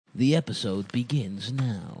The episode begins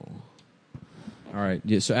now. All right.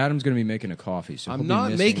 Yeah, so Adam's going to be making a coffee. So I'm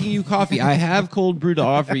not making you coffee. I have cold brew to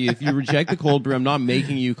offer you. If you reject the cold brew, I'm not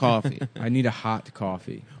making you coffee. I need a hot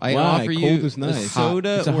coffee. I Why? offer Cold you is nice. a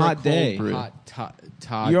soda It's a or hot cold day. brew.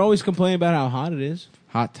 Hot You're always complaining about how hot it is.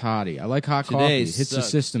 hot toddy. I like hot Today coffee. It hits the sucks,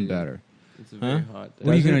 system dude. better. It's a very Huh? hot day.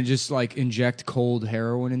 What are you Does it? going to just like inject cold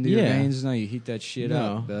heroin into your Yeah. veins? No, you heat that shit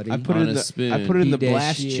No. up, buddy. I put On it a in the spoon. I put it in the Heat that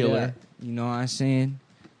blast shit chiller. up. You know what I'm saying?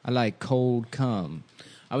 I like cold cum.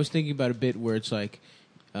 I was thinking about a bit where it's like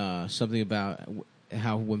something about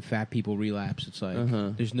how when fat people relapse, it's like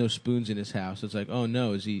there's no spoons in his house. It's like, oh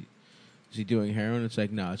no, is he doing heroin? It's like,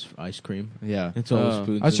 no, it's ice cream. Yeah. It's all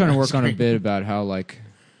spoons. I was and trying to ice work on a cream. bit about how like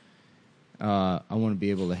I want to be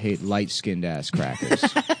able to hate light-skinned ass crackers.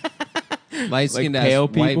 Light-skinned Like pale ass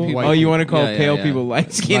white people? people. Oh, you want to call Yeah, pale yeah. people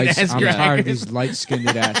light-skinned ass I'm tired of crackers? these light-skinned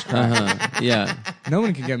ass crackers. Yeah. No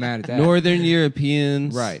one can get mad at that. Northern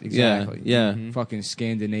Europeans. Right, exactly. Yeah. Yeah. Fucking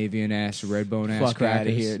Scandinavian ass, red bone ass Fuck crackers. out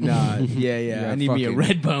of here. Nah, yeah. Yeah, I need me a fucking-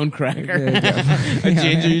 red bone cracker. Yeah, A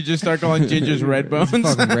ginger, you just start calling gingers red bones.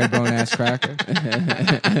 Fucking red bone ass cracker.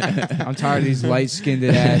 I'm tired of these light skinned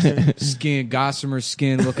ass skin, gossamer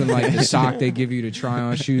skin looking like the sock they give you to try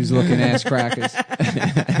on shoes looking ass crackers.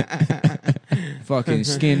 Fucking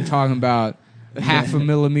skin talking about half a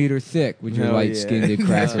millimeter thick with your Hell light yeah. skinned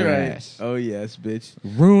That's cracker right. ass. Oh yes, bitch.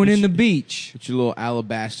 Ruining the beach. With your little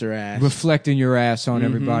alabaster ass. Reflecting your ass on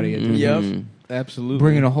everybody at the Yep. Mhm. Absolutely.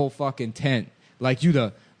 bringing a whole fucking tent like you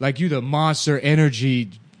the Monster Energy,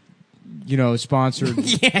 sponsored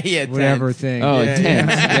yeah. whatever tense. thing. Oh, Yeah,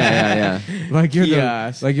 tense. Yeah. Like you're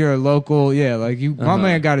Kiosk. like you're a local, like you. My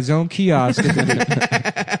man got his own kiosk.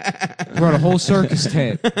 Brought a whole circus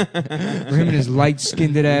tent for him and his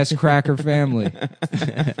light-skinned ass cracker family.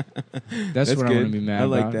 That's what I want to be mad I about.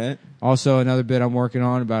 like that. Also, another bit I'm working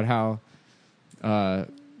on about how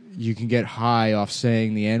you can get high off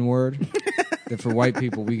saying the N-word. That for white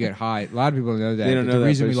people, we get high. A lot of people don't know that. They don't but know the that,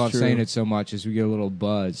 reason but we it's love true. saying it so much is we get a little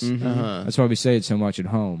buzz. Uh-huh. That's why we say it so much at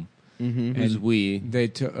home. Mm-hmm. Who's And we? They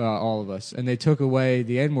took all of us, and they took away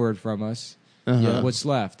the N-word from us. Uh-huh. What's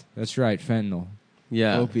left? That's right, fentanyl.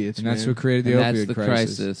 Yeah. Opiates, And that's man. what created the And opioid that's the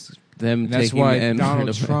crisis. Them And that's taking why the N-word Donald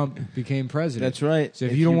away. Trump became president. That's right. So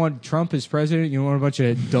if you don't want Trump as president, you don't want a bunch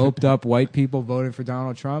of doped up white people voting for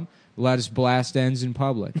Donald Trump, let us blast ends in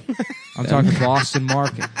public. I'm talking Boston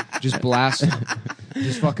Market. Just blast them.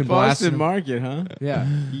 Just fucking blast Boston them. Market, huh? Yeah.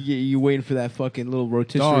 You waiting for that fucking little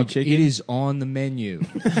rotisserie Dog, chicken? it is on the menu.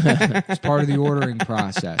 It's part of the ordering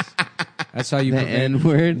process. That's how you The prevent...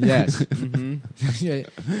 N-word? Yes.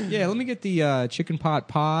 Yeah, let me get the chicken pot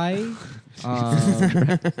pie,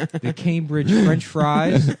 the Cambridge French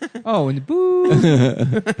fries. Oh, and the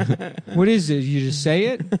boo. What is it? You just say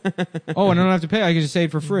it? Oh, and I don't have to pay. I can just say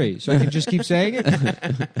it for free. So I can just keep saying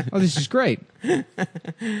it? Oh, this is great. I'm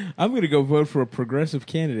going to go vote for a progressive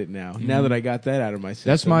candidate now. Now that I got that out of my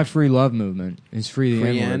system. That's my free love movement. It's free the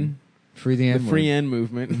Free N-word. N? Free the The N-word. free end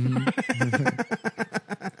movement.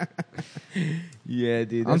 Yeah,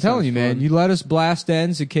 dude. I'm telling you, man. You let us blast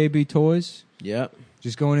ends at KB Toys. Yep.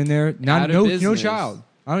 Just going in there. Out of No business. child.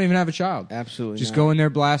 I don't even have a child. Absolutely. Just not. go in there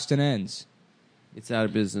blasting ends. It's out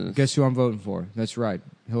of business. Guess who I'm voting for? That's right.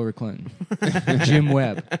 Hillary Clinton. Jim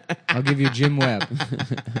Webb. I'll give you Jim Webb.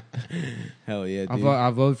 Hell yeah, dude.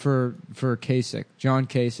 I'll vote for Kasich. John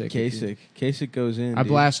Kasich. Kasich. Kasich goes in. I dude.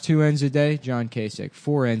 blast 2 ends a day, John Kasich.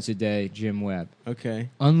 4 ends a day, Jim Webb. Okay.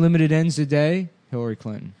 Unlimited ends a day, Hillary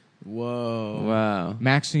Clinton. Whoa. Wow.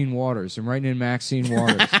 Maxine Waters. I'm writing in Maxine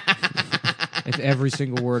Waters. If every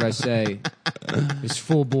single word I say is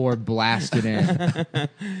full bore blasted in.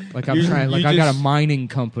 Like I'm trying, like I got a mining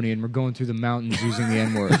company and we're going through the mountains using the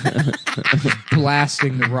N-word.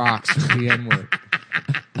 Blasting the rocks with the N-word.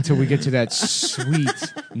 Until we get to that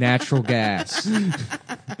sweet natural gas.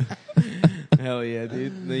 Hell yeah,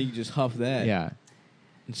 dude. Then you can just huff that. Yeah.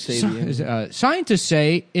 And say the end. Scientists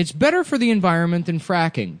say it's better for the environment than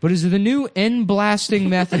fracking, but is the new N-blasting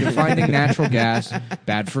method of finding natural gas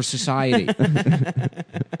bad for society?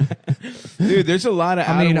 Dude, there's a lot of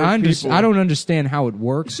I mean, people. I don't understand how it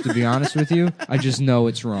works, to be honest with you. I just know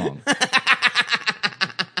it's wrong.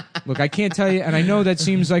 Look, I can't tell you, and I know that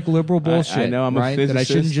seems like liberal bullshit, I know, I'm a right? That I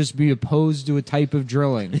shouldn't physicist. just be opposed to a type of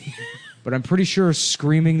drilling. But I'm pretty sure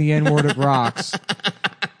screaming the N-word at rocks,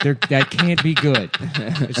 that can't be good.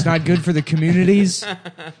 It's not good for the communities.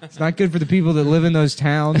 It's not good for the people that live in those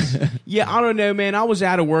towns. Yeah, I don't know, man. I was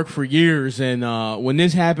out of work for years, and when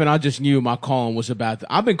this happened, I just knew my calling was about to.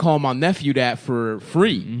 I've been calling my nephew that for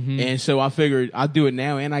free, and so I figured I'll do it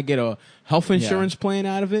now, and I get a health insurance plan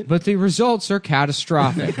out of it. But the results are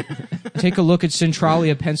catastrophic. Take a look at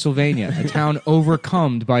Centralia, Pennsylvania, a town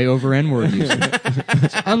overcome by over N-word usage.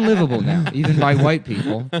 It's unlivable now, even by white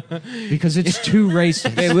people, because it's too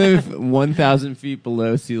racist. They live 1,000 feet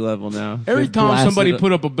below sea level now. Every They time blasted somebody it-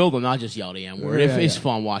 put up a building, I'll just yell the N-word. Yeah, It's yeah.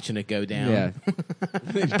 fun watching it go down. Yeah,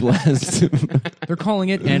 they blast him. they're calling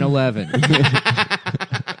it N11.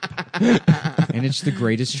 And it's the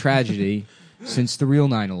greatest tragedy since the real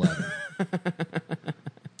 9/11.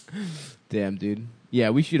 Damn, dude. Yeah,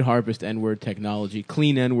 we should harvest N-word technology,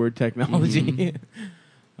 clean N-word technology.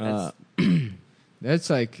 That's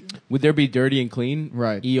like Would there be dirty and clean?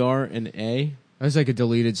 Right. ER and A? That's like a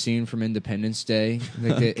deleted scene from Independence Day.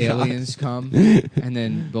 Like the aliens come, and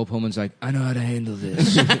then Bill Pullman's like, "I know how to handle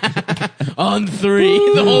this." On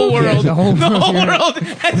 3, the whole world. Yeah, the whole world. world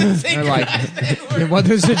has the They're like,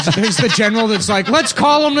 there's the general that's like, "Let's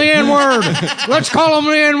call him the N-word. Let's call him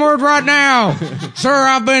the N-word right now, sir.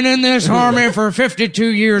 I've been in this army for 52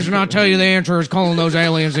 years, and I'll tell you the answer is calling those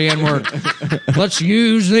aliens the N-word. Let's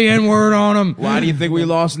use the N-word on them. Why do you think we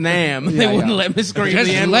lost Nam? They wouldn't yeah. let me scream Just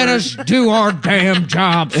the N-word. let us do our damn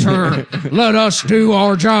job, sir. Let us do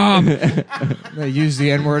our job." They use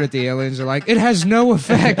the N-word at the aliens. They're like, "It has no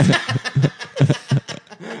effect."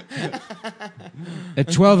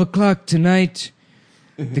 At 12 o'clock tonight,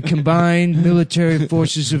 the combined military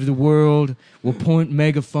forces of the world will point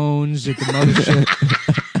megaphones at the mothership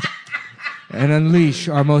and unleash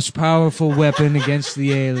our most powerful weapon against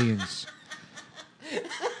the aliens.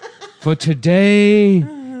 For today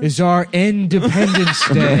is our Independence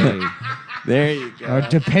Day. There you go. Our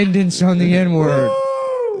dependence on the N-word.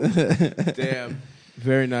 Damn.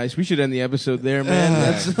 Very nice. We should end the episode there, man.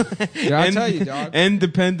 That's Did I tell you, dog?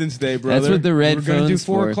 Independence Day, brother. That's what the red We're going to do phone's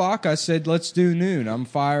 4 for. o'clock. I said, let's do noon. I'm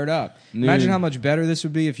fired up. Imagine how much better this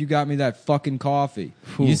would be if you got me that fucking coffee.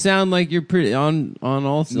 You sound like you're pretty on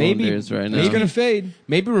all Maybe- cylinders right now. It's going to fade.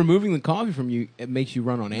 Maybe removing the coffee from you, it makes you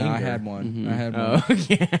run on anger. No, I had one. I had one. Oh,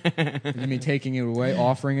 yeah. You mean taking it away,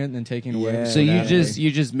 offering it, and then taking it away? Yeah. So you That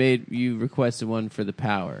just requested one for the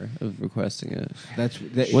power of requesting it.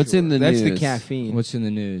 What's in the That's the news? caffeine. What's in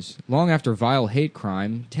the news? Long after vile hate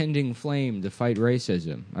crime, tending flame to fight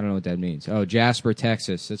racism. I don't know what that means. Oh, Jasper,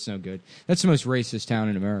 Texas. That's no good. That's the most racist town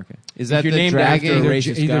in America. Is that you're the named dragging? after a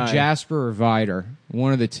racist Either guy. Jasper or Vider.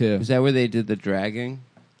 One of the two. Is that where they did the dragging?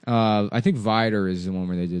 I think Vider is the one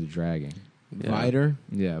where they did the dragging. Vider?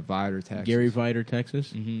 Yeah, Vider, Texas. Gary Vider,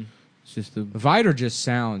 Texas? Mm-hmm. It's just the... Vider just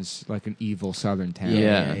sounds like an evil southern town.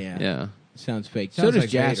 Yeah. Sounds fake. Sounds so does like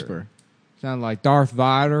Jasper. Sound like Darth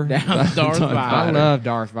Vader. Darth Vader. I love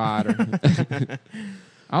Darth Vader.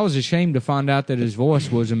 I was ashamed to find out that his voice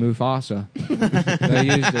was a Mufasa.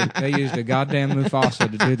 They used a goddamn Mufasa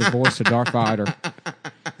to do the voice of Darth Vader.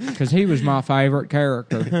 Because he was my favorite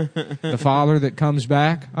character. The father that comes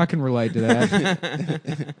back. I can relate to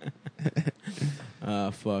that.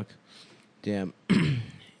 Fuck. Damn.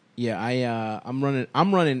 Yeah,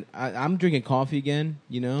 I'm drinking coffee again,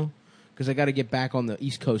 you know? Because I got to get back on the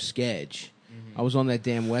East Coast sketch. I was on that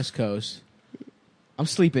damn West Coast. I'm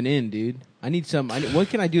sleeping in, dude. I need what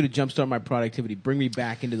can I do to jumpstart my productivity? Bring me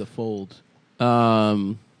back into the fold.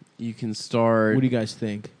 You can start What do you guys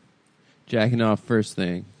think? jacking off first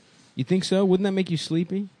thing. You think so? Wouldn't that make you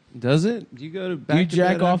sleepy? Does it? Do you go to back Do you to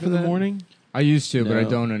jack bed off after in the that? morning? I used to, but I No.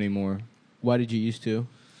 don't anymore. Why did you used to?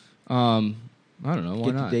 I don't know. Why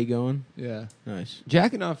Get not? the day going? Yeah. Nice.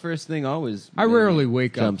 Jacking off first thing always. I rarely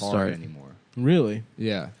wake up Jumpstart. hard anymore. Really?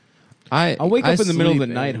 Yeah. I'll wake up in the middle of the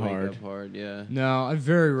sleep night and wake hard. up hard. Yeah. No, I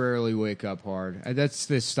very rarely wake up hard. That's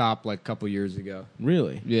this stopped like a couple years ago.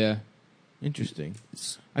 Really? Yeah. Interesting.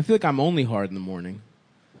 I feel like I'm only hard in the morning.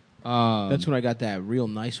 That's when I got that real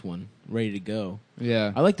nice one ready to go.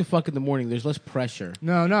 Yeah. I like to fuck in the morning. There's less pressure.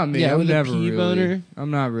 No, not me. Yeah, I'm with a never pee really. boner.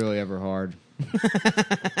 I'm not really ever hard.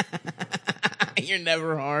 You're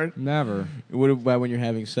never hard. Never. What about when you're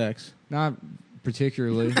having sex? Not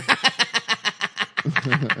particularly.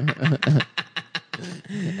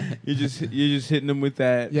 You're just hitting them with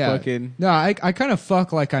that Yeah. fucking. No, I kind of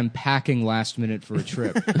fuck like I'm packing last minute for a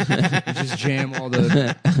trip. Just jam all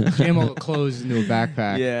the clothes into a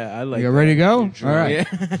backpack. Yeah, I like. You ready to go? that. All right.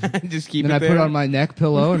 Yeah. Just keep Then it I there. put on my neck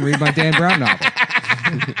pillow and read my Dan Brown novel.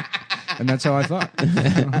 And that's how I fuck.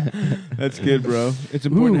 That's good, bro. It's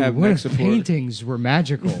important to have what neck if support. paintings were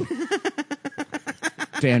magical?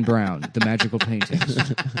 Dan Brown, the magical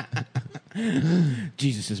paintings.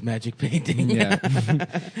 Jesus' magic painting. Yeah.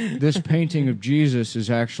 This painting of Jesus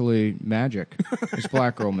is actually magic. It's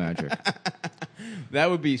black girl magic.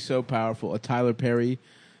 That would be so powerful. A Tyler Perry,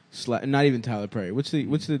 not even Tyler Perry. What's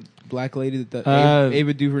the black lady that Ava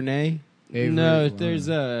Ava DuVernay? Avery No, Lane. there's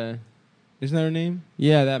a. Isn't that her name?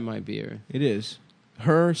 Yeah, that might be her. It is.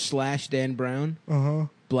 Her / Dan Brown. Uh-huh.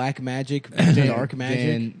 Black Magic, Dark Magic.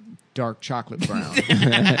 Dan Dark Chocolate Brown.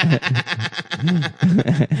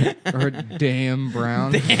 Or damn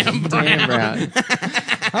brown. Damn Brown.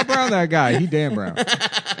 How brown that guy? He damn brown.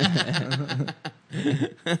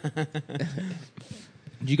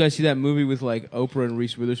 Did you guys see that movie with like Oprah and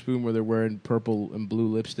Reese Witherspoon where they're wearing purple and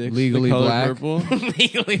blue lipsticks? Legally The color black. purple.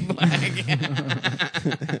 Legally black.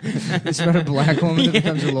 It's about a black woman that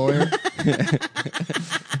becomes a lawyer.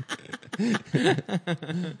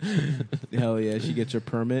 Hell yeah, she gets her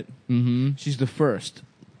permit. Mm-hmm. She's the first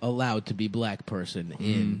allowed to be black person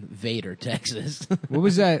in Vader, Texas. What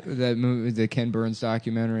was that movie, the Ken Burns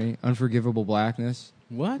documentary, Unforgivable Blackness?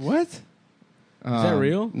 What? What? Is that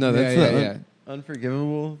real? No, that's yeah.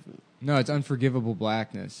 Unforgivable. No, it's Unforgivable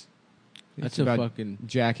Blackness. That's It's a about fucking...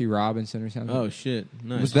 Jackie Robinson or something. Oh, shit.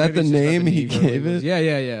 Nice. Was that Maybe the it's just name like he an ego gave label. it?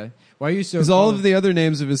 Yeah. Why are you so? Because all of the other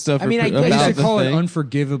names of his stuff I mean, are I about guess I you used the to call it thing.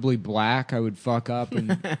 Unforgivably Black. I would fuck up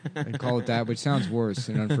and call it that, which sounds worse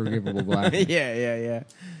than Unforgivable Blackness. yeah.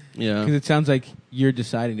 Yeah. Because it sounds like you're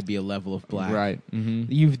deciding to be a level of black. Right. Mm-hmm.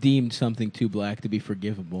 You've deemed something too black to be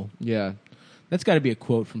forgivable. Yeah. That's got to be a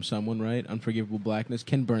quote from someone, right? Unforgivable blackness.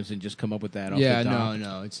 Ken Burns didn't just come up with that off Yeah. the top.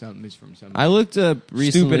 No. It's something. It's from something. I looked up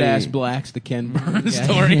recently. Stupid ass blacks, the Ken Burns Yeah,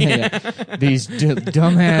 story. yeah. These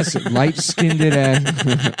dumbass, light-skinned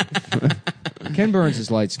ass. Ken Burns is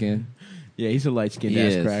light-skinned. Yeah, he's a light skinned He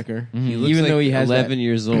ass is. cracker. He looks Even like though he has 11 that,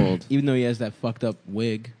 years old. even though he has that fucked up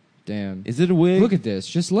wig. Damn. Is it a wig? Look at this.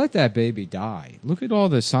 Just let that baby die. Look at all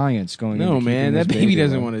the science going No, into man, keeping that this baby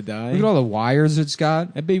doesn't alive. want to die. Look at all the wires it's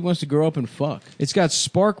got. That baby wants to grow up and fuck. It's got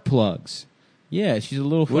spark plugs. Yeah, she's a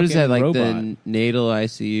little fucking What is that, like robot. the natal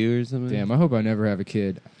ICU or something? Damn, I hope I never have a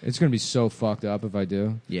kid. It's going to be so fucked up if I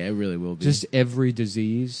do. Yeah, it really will be. Just every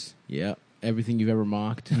disease. yeah, everything you've ever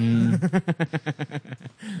mocked.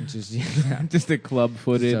 Just, yeah. Just a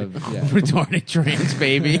club-footed, So, yeah. retarded trans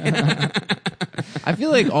baby. I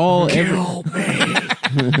feel like all every,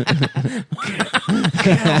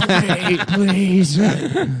 Hey, please.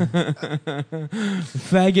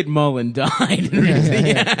 Faggot Mullen died.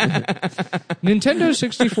 Nintendo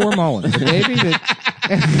 64 Mullen. The baby that...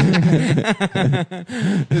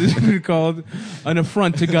 This has been called an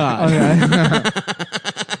affront to God.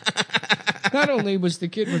 Not only was the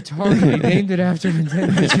kid retarded, he named it after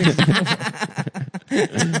Nintendo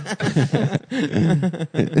 64.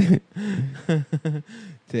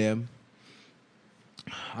 Damn.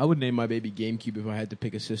 I would name my baby GameCube if I had to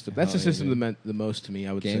pick a system. That's Hell the yeah, system dude. that meant the most to me,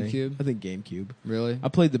 I would say. GameCube? I think GameCube. Really? I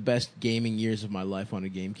played the best gaming years of my life on a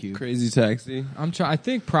GameCube. Crazy Taxi. I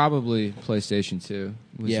think probably PlayStation 2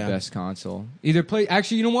 was Yeah. the best console.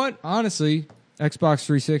 Actually, you know what? Honestly, Xbox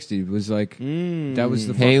 360 was like that was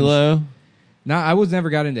the fucking Halo. No, I never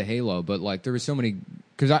got into Halo, but like there were so many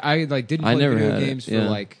because I like didn't I play never video had it, games for yeah.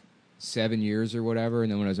 like 7 years or whatever,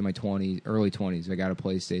 and then when I was in my early 20s, I got a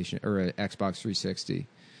PlayStation or an Xbox 360.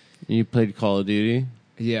 You played Call of Duty.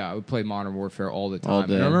 Yeah, I would play Modern Warfare all the time. All And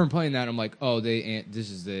day. I remember playing that. And I'm like, oh, they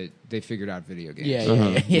figured out video games. Yeah,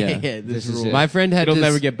 Uh-huh. yeah. This This is is it. My friend had It'll to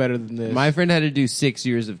never get better than this. My friend had to do 6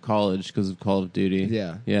 years of college because of Call of Duty.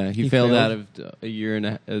 Yeah. Yeah, he He failed failed? out of a year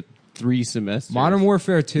and 3 semesters. Modern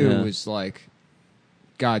Warfare 2 Yeah. was like,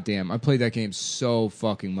 goddamn, I played that game so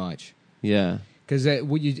fucking much. Yeah. Because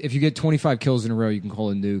if you get 25 kills in a row, you can call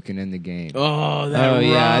a nuke and end the game. Oh, that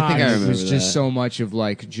yeah, I think I rocks. remember It was just that. so much of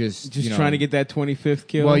like just Just you know, trying to get that 25th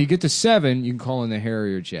kill. Well, you get to 7, you can call in the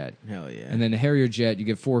Harrier jet, Hell yeah. and then the Harrier jet, you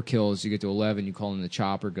get 4 kills. You get to 11, you call in the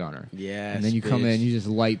chopper gunner. Yes, And then you come bitch. in, you just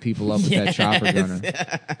light people up with that chopper gunner.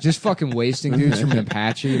 Just fucking wasting dudes from an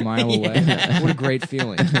Apache a mile away. What a great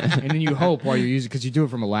feeling. And then you hope while you're using, because you do it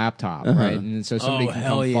from a laptop, right? And then so somebody Oh, can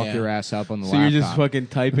hell come yeah. fuck your ass up on the So laptop. you're just fucking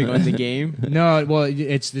typing on the game? No, well,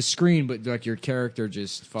 it's the screen, but like your character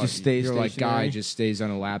just stays your like stationary? guy just stays on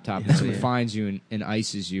a laptop, and Hell someone yeah. finds you and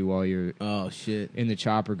ices you while you're Oh, shit. in the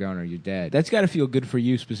chopper gunner. You're dead. That's got to feel good for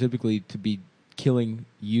you specifically to be killing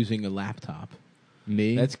using a laptop.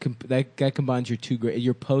 me. That combines your two great.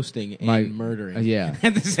 You're posting and My- murdering. yeah.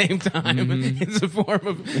 At the same time, Mhm. it's a form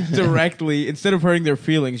of directly. Instead of hurting their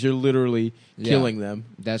feelings, you're literally Yeah. killing them.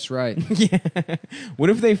 That's right. Yeah. What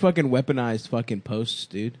if they fucking weaponized fucking posts,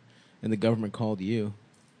 dude? And the government called you.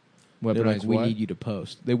 They're like, Weaponized we what? need you to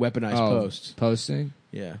post. They weaponized Oh, posts. Posting.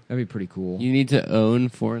 Yeah. That'd be pretty cool. You need to own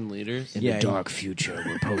foreign leaders. In the dark future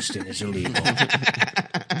where posting is illegal.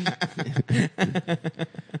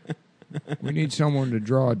 We need someone to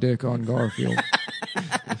draw a dick on Garfield.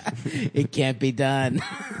 It can't be done.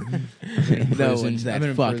 No one's that I've been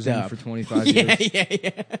in fucked prison up. for 25 years.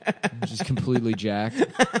 yeah. Just completely jacked.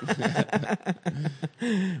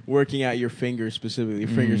 Working out your fingers specifically. Your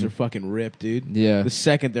fingers are fucking ripped, dude. Yeah. The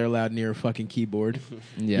second they're allowed near a fucking keyboard,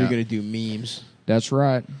 Yeah. you're gonna do memes. That's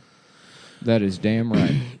right. That is damn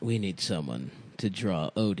right. We need someone to draw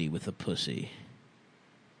Odie with a pussy,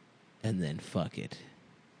 and then fuck it.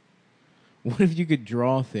 What if you could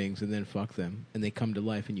draw things and then fuck them, and they come to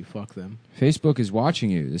life and you fuck them? Facebook is watching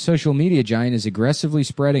you. The social media giant is aggressively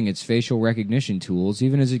spreading its facial recognition tools,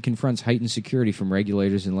 even as it confronts heightened security from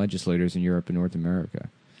regulators and legislators in Europe and North America.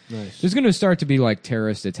 Nice. There's going to start to be like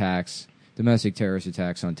terrorist attacks, domestic terrorist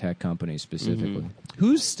attacks on tech companies specifically.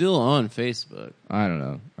 Who's still on Facebook? I don't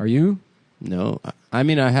know. Are you? No. I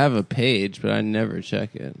mean, I have a page, but I never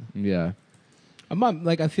check it. Yeah.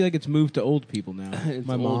 I feel like it's moved to old people now. It's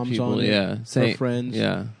My old mom's people, on it. yeah. Her friends.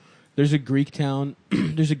 Yeah. There's a Greektown.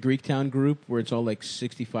 There's a Greektown group where it's all like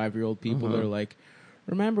 65-year-old people that are like,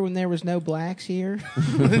 remember when there was no blacks here?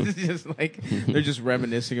 It's just like they're just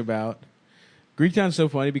reminiscing about. Greektown's so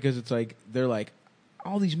funny because it's like they're like,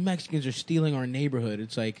 all these Mexicans are stealing our neighborhood.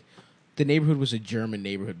 It's like the neighborhood was a German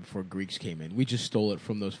neighborhood before Greeks came in. We just stole it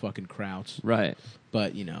from those fucking Krauts. Right.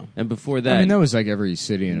 But you know, And before that, I mean, that was like every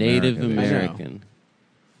city in Native America. American.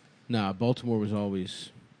 nah, Baltimore was always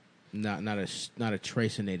not a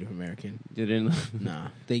trace of Native American. Didn't. Nah,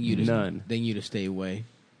 they knew to None. They knew to stay away.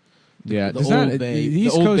 Yeah, The does Old not- Bay- the the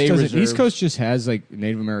East Old Coast Bay doesn't. East Reserve. Coast just has like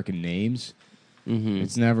Native American names.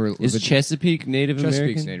 It's never Is Chesapeake Native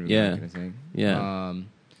Chesapeake's American? Native American, I think. Yeah.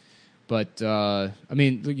 But I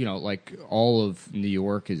mean, you know, like all of New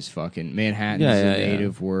York is fucking Manhattan Yeah, is yeah, a yeah.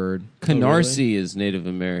 native word. Canarsie is Native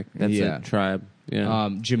American. That's Yeah. a tribe. Yeah.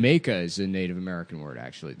 Jamaica is a Native American word,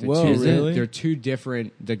 actually. They're Whoa, two, really? They're two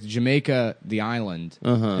different. The Jamaica, the island,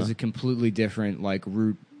 is a completely different like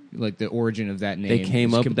root. Like the origin of that name, They came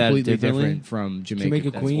is up with that completely differently? different from Jamaica.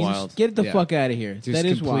 Jamaica That's Queens. wild. Get the Yeah. fuck out of here. It's That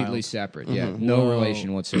is completely wild. separate. Yeah, no Whoa.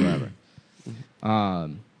 relation whatsoever.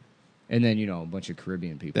 And then, you know, a bunch of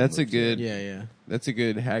Caribbean people. That's a moved here. good. Yeah. That's a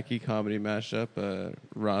good hacky comedy mashup.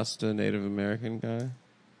 Rasta Native American guy. You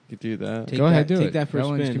could do that. Take Go ahead, that- do take it. that for a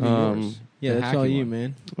one's spin. gonna be yours. Yeah, The that's all hacky you, one.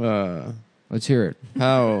 man. Let's hear it.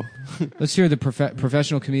 How? Let's hear the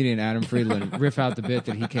professional comedian Adam Friedland riff out the bit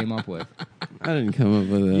that he came up with. I didn't come up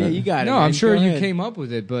with that. Yeah, you got it. No, man. I'm sure Go you ahead. came up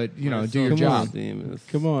with it, but, you know, My do your job. self-esteem is-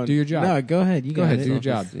 Come on. Do your job. No, go ahead. You Go got ahead, it. do your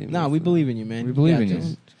job. Self-esteem No, is- we believe in you, man. We believe got in you.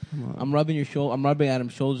 this. Come on. I'm rubbing your shoulder. I'm rubbing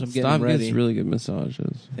Adam's shoulders. I'm getting Stav ready. gets really good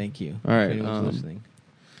massages. Thank you. All right, If anyone's listening.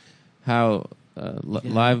 How?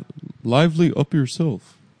 Lively up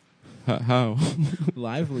yourself. How?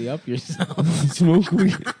 Lively up yourself. Smoke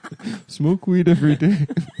weed. Smoke weed every day.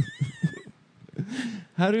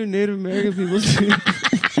 How do Native American people do?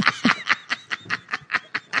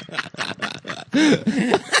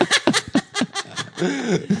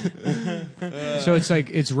 So it's like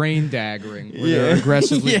it's rain daggering, where they're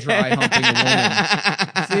aggressively dry humping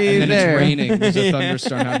a woman. See And then it's raining. There's a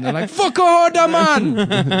thunderstorm out, and they're like, "Fuck all the man,"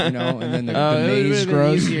 you know. And then the maize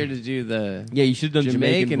grows. easier to do the Yeah, you should have done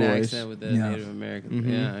Jamaican Jamaican voice. accent with the Yeah. Native American.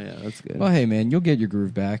 Yeah, that's good. Well, hey man, you'll get your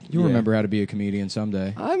groove back. You'll Yeah. remember how to be a comedian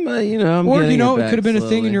someday. I'm, I'm Or getting you know, it it could have been a thing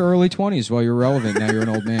slowly. in your early 20s while you're relevant. Now you're an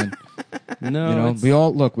old man. No, You know, it's- we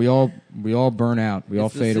all burn out. We all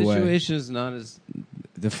it's fade the away. situation's not as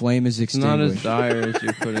The flame is it's not as extinguished. dire as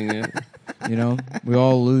you're putting it. You know, we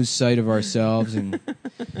all lose sight of ourselves, and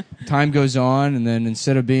time goes on. And then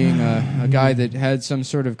instead of being a guy that had some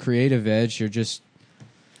sort of creative edge, you're just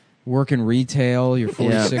working retail. You're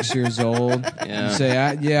 46 years old. Yeah. You say,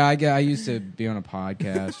 I used to be on a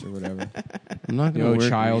podcast or whatever. I'm not You going owe to work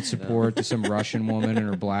child retail. support to some Russian woman and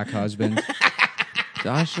her black husband.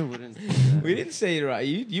 Dasha wouldn't do that. We didn't say it right.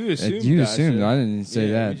 You assumed. You Dasha. assued. I didn't say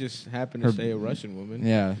Yeah, that. We just happened to Her- say a Russian woman.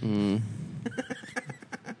 Yeah. Mm.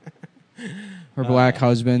 Her black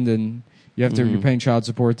husband, and you're paying child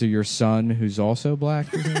support to your son who's also black.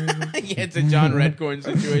 Yeah, it's a John Redcorn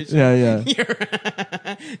situation.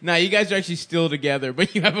 yeah. Nah, you guys are actually still together,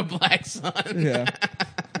 but you have a black son. Yeah.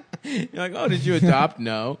 You're like, oh, did you adopt?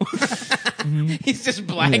 No. He's just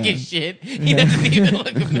black Yeah. as shit. He doesn't even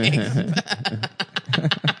look mixed.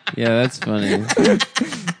 Yeah, that's funny.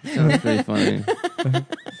 Sounds pretty funny.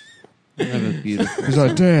 I have a beautiful. He's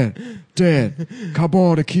like, Dad, can I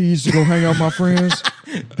borrow the keys to go hang out with my friends?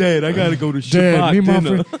 Dad, I gotta go to Dad, me and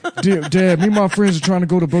my Dad, me and my friends are trying to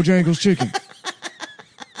go to Bojangles Chicken.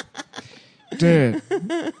 Dad,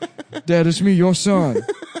 it's me, your son.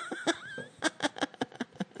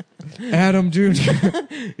 Adam Jr.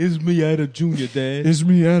 It's me, Adam Jr., Dad. It's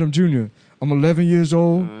me, Adam Jr. I'm 11 years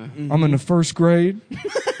old. I'm in the first grade.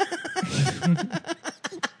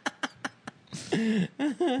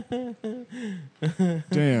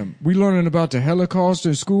 Damn, we learning about the Holocaust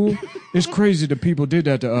in school? It's crazy that people did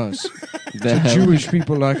that to us. To Jewish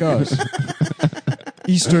people like us.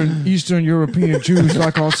 Eastern European Jews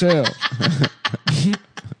like ourselves.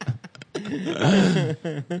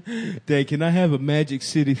 Dad, can I have a Magic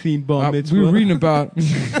City themed bar mitzvah? We were reading about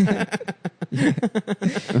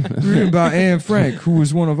Anne Frank, who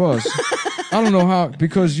was one of us. I don't know how,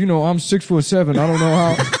 because I'm 6'7". I don't know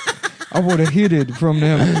how I would have hid it from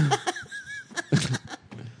them.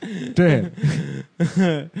 Dad.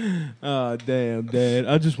 Oh, damn, Dad.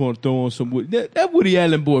 I just want to throw on some Woody. That Woody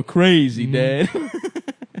Allen boy crazy, Dad.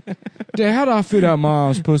 Dad, how do I fit out my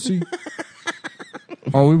mom's pussy?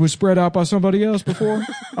 Oh, it was spread out by somebody else before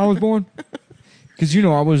I was born? Because,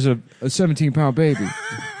 I was a 17-pound baby.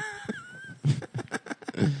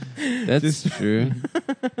 That's true.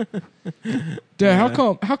 Dad,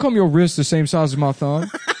 how come your wrist the same size as my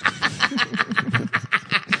thumb?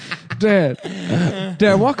 Dad,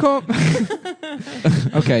 why come?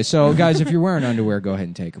 Okay, so guys, if you're wearing underwear, go ahead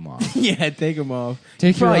and take them off. Yeah, take them off.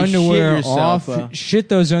 Take your Probably underwear shit yourself, off. Shit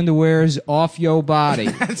those underwears off your body.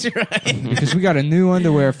 That's right. Because we got a new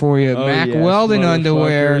underwear for you, Mack yes, Weldon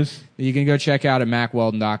underwear. motherfuckers. You can go check out at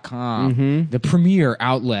MackWeldon.com, the premier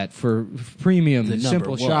outlet for premium, The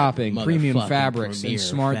simple number one shopping, premium motherfucking fabrics, premier and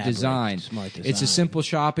smart fabric, design. smart It's a design. simple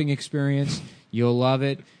shopping experience. You'll love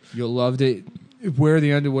it. You'll love it. Wear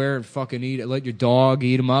the underwear and fucking eat it. Let your dog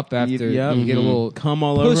eat them up after Yep. you get a little Come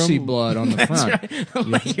all over pussy 'em. blood on the front.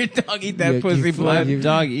 Let your dog eat that you- pussy you- blood. you-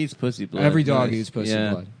 Dog eats pussy blood. Every dog Nice. eats pussy Yeah.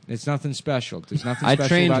 blood. It's nothing special. There's nothing I special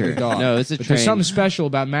trained about her. your dog. No, it's a but there's train. something special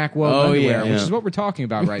about Mack Weldon Oh, underwear, yeah. which Yeah. is what we're talking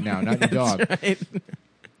about right now, not your dog. Right.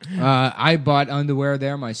 I bought underwear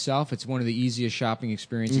there myself. It's one of the easiest shopping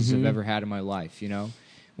experiences Mm-hmm. I've ever had in my life,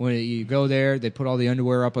 When you go there, they put all the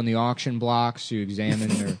underwear up on the auction blocks. You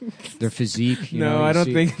examine their physique. No, you I don't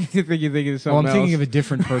see- think you're thinking of something Well, I'm thinking else. of a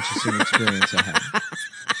different purchasing experience I had.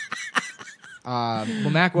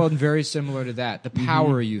 Well, Mack Weldon, very similar to that. The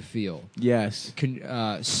power you feel Yes.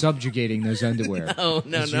 subjugating those underwear. Oh,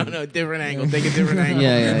 no. Different angle. Take a different angle.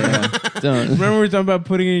 Yeah. Don't. Remember we were talking about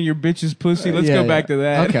putting it in your bitch's pussy? Let's go back to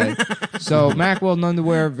that. Okay. So Mack Weldon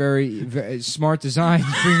underwear, very, very smart design,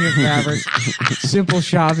 premium fabric, simple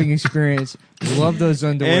shopping experience. Love those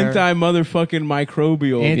underwear. Anti-motherfucking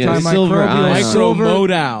microbial. silver ion.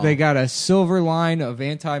 Micromodal. They got a silver line of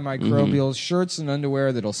antimicrobial shirts and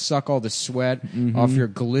underwear that'll suck all the sweat off your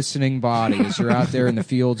glistening body as you're out there in the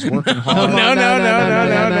fields working hard.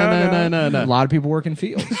 No. A lot of people work in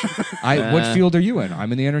fields. What field are you in?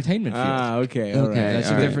 I'm in the entertainment field. Ah, okay. All right. That's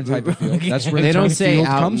all a right. different type of field. That's where They the don't term say field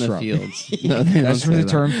out in comes the from. fields. No, they That's don't where say the that.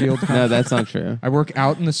 term field comes No, from. that's not true. I work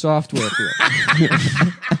out in the software field.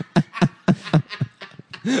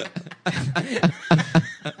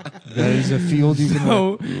 That is a field you can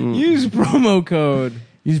work. So, use promo code.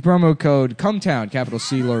 Use promo code CUMTOWN, capital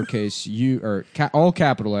C, lowercase U, or all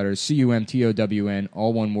capital letters, CUMTOWN,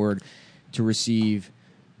 all one word, to receive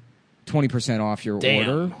 20% off your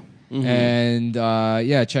order. And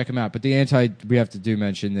check them out. But we have to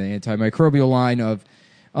mention the antimicrobial line of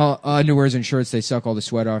underwears and shirts. They suck all the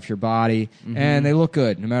sweat off your body, and they look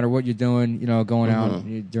good no matter what you're doing. Going out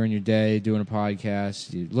during your day, doing a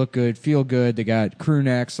podcast, you look good, feel good. They got crew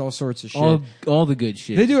necks, all sorts of shit. All the good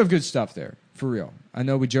shit. They do have good stuff there, for real. I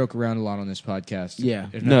know we joke around a lot on this podcast. Yeah.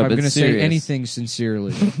 And No, if I'm but going to say serious. anything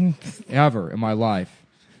sincerely, ever in my life,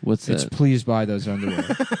 What's it's that? please buy those underwear.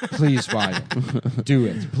 Please buy them. Do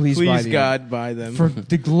it. Please buy Please, the God, buy them. For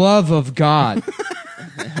the love of God.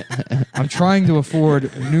 I'm trying to afford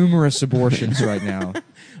numerous abortions right now.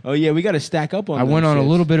 Oh, yeah, we got to stack up on I them went on a shits.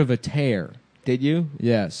 little bit of a tear. Did you?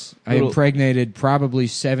 Yes. I Little- impregnated probably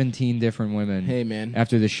 17 different women Hey, man.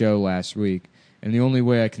 after the show last week. And the only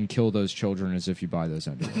way I can kill those children is if you buy those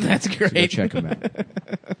underwear. That's So go great. check them out.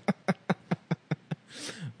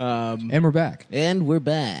 And we're back. And we're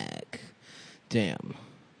back. Damn.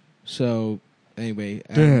 So, anyway,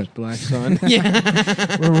 Damn. Adam's Black Sun. yeah.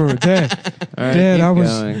 Wait, Dad. All right, Dad, keep I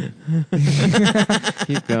was- going.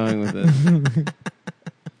 Keep going with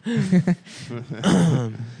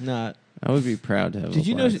it. Not. I would be proud to have. Did a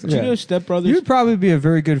you know? black Did you Yeah. know Step Brothers? You'd probably be a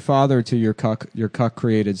very good father to your cuck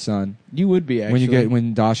created son. You would be actually.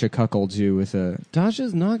 When Dasha cuckolds you with a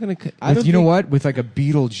Dasha's not going to. I don't you know think- what? With like a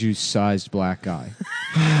Beetlejuice sized black guy.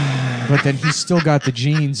 But then he's still got the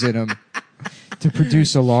genes in him to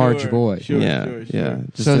produce a large boy. Sure, Yeah, sure. yeah.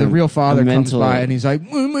 Just So the real father comes mental- by and he's like,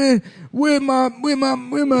 where my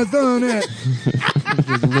son at?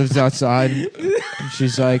 He lives outside. And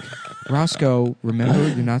she's like, Roscoe, remember,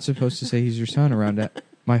 you're not supposed to say he's your son around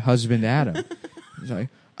my husband Adam. He's like,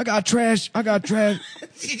 I got trash.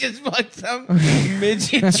 She just fucked some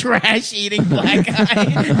midget trash eating black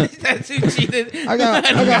guy. That's who cheated. I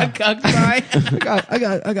got cucked by.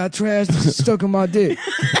 I got trash stuck in my dick.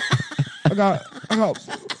 I got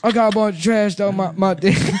a bunch of trash stuck in my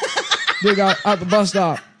dick. Dick out the bus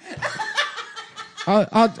stop. I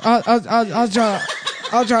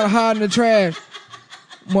was trying to hide in the trash.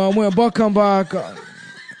 When a buck come by,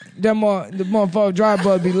 the motherfucker drive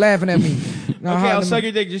bus be laughing at me. Okay, I'll suck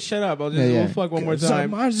your dick. Just shut up. We'll fuck one more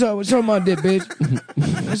time. Suck my dick,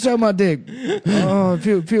 bitch. Suck my dick. Oh,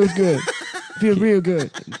 it feels good. Feels real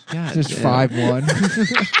good. God Just damn.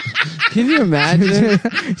 5'1". Can you imagine?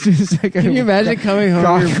 Can you imagine coming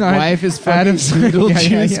home? Your wife is fucking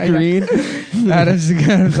Beetlejuice green.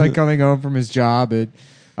 Adam's like coming home from his job at,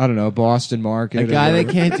 I don't know, Boston Market. A guy that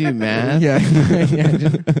can't do math. Yeah.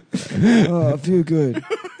 Oh, I feel good.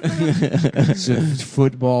 It's a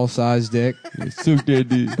football-sized dick. Suck that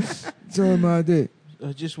dick. Suck my dick.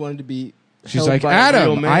 I just wanted to be. She's held like, by a real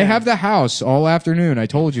Adam, man. I have the house all afternoon. I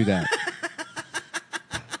told you that.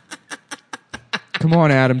 Come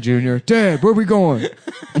on, Adam Jr. Dad, where we going?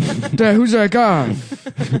 Dad, who's that guy?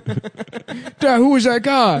 Dad, who is that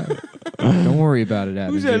guy? Don't worry about it,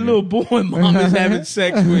 Adam. Who's Jr. that little boy mom is having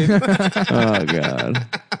sex with? Oh God.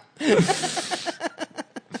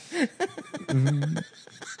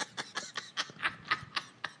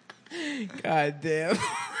 God damn.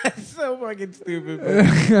 That's so fucking stupid,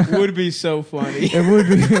 but would be so funny. It would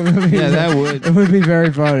be. Yeah, that would. It would be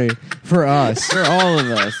very funny for us. For all of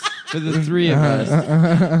us. For the three of us.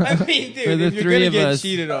 I mean, dude, For the if you're three gonna of get us.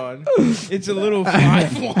 cheated on, it's a little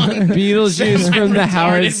 5'1". Beetlejuice from the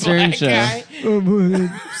Howard Stern black show. guy.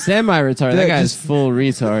 Semi-retarded. That Yeah, guy's just- full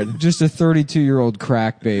retard. Just a 32-year-old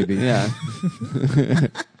crack baby. Yeah.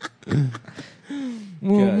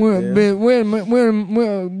 We'll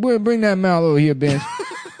bring that mouth over here, Ben.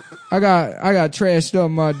 I got trash stuff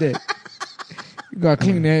on my dick. You got to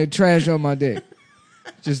clean that trash on my dick.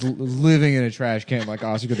 Just living in a trash can like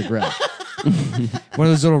Oscar the Grouch. One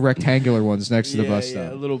of those little rectangular ones next to the bus Yeah,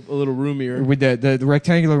 stop. a little roomier. With the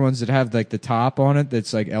rectangular ones that have like the top on it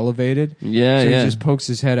that's like elevated. Yeah, So yeah. he just pokes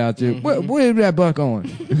his head out there. Where's that buck on?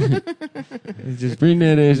 He just Bring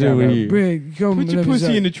that ass over here. Put your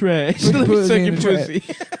pussy in the trash. Put Let me pussy suck in your the trash.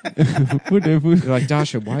 pussy. Put that pussy. You're like,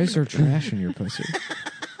 Dasha, why is there trash in your pussy?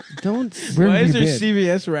 Don't. Where Why have is you there been?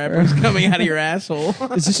 CVS wrappers coming out of your asshole?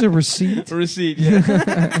 Is this a receipt? Receipt, yeah.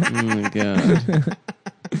 Oh my God.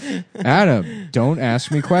 Adam, don't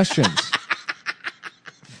ask me questions.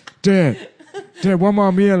 Dad, why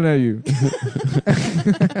mom yelling at you?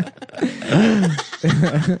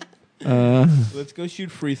 Let's go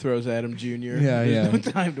shoot free throws, Adam Jr. Yeah, There's yeah. no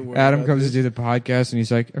time to worry Adam about comes this. to do the podcast and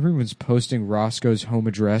he's like, everyone's posting Roscoe's home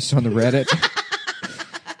address on the Reddit.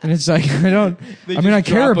 And it's like, They I just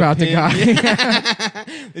care drop a about the pin. guy. Yeah.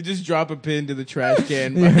 They just drop a pin to the trash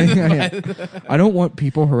can. Yeah. I don't want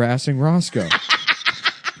people harassing Roscoe.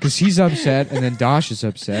 Because he's upset, and then Dosh is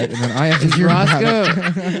upset, and then I have to Is hear about it.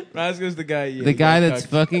 Roscoe Roscoe's the guy. Yeah, the guy that's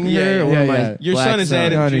cucked. fucking Yeah, her? yeah, Or yeah, my yeah. Your black son is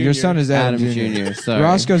Adam No, Jr. your son is Adam, Adam Jr. Sorry.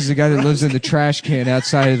 Roscoe's the guy that lives in the trash can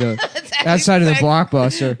outside of the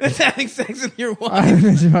Blockbuster. That's having sex with your wife,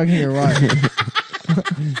 That's fucking your wife.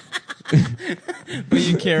 but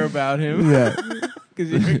you care about him Yeah. because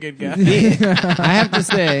you're a good guy. I have to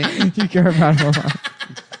say, You care about him a lot.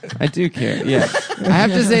 I do care. Yeah, I have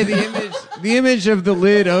to say the image of the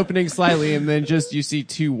lid opening slightly, and then just you see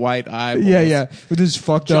two white eyeballs. Yeah. With his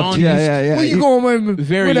fucked up teeth. Yeah. Where you going with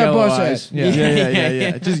Very where that yellow bus eyes. at?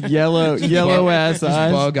 Yeah. Just yellow ass Just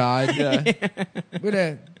eyes. bug-eyed. Yeah. Where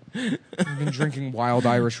that? I've been drinking Wild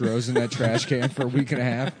Irish Rose in that trash can for a week and a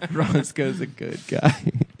half. Roscoe's a good guy.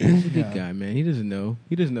 He's a good guy, man. He doesn't know.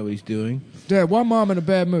 He doesn't know what he's doing. Dad, why mom in a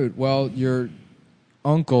bad mood? Well, your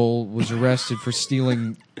uncle was arrested for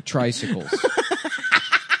stealing tricycles.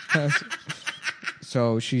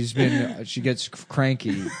 So she gets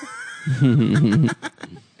cranky.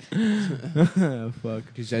 Oh, fuck.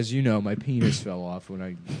 Because as you know, my penis fell off when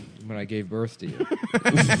I gave birth to you.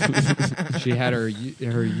 She had her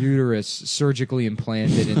uterus surgically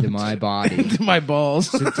implanted into my body To my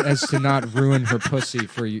balls. as to not ruin her pussy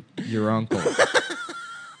for your uncle.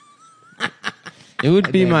 It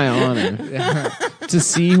would be my honor to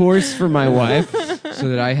seahorse for my wife. So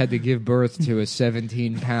that I had to give birth to a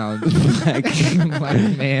 17-pound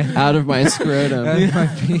black man. Out of my scrotum. Out of my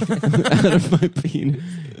penis. Out of my penis.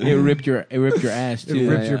 It ripped your ass It too.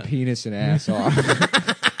 ripped your yeah. penis and ass off.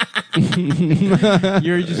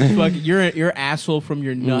 You're just fucking. Your asshole from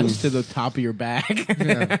your nuts to the top of your back.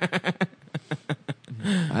 Yeah.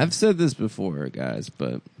 I've said this before, guys,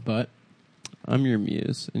 but But I'm your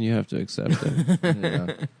muse, and you have to accept it.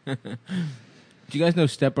 Yeah. Do you guys know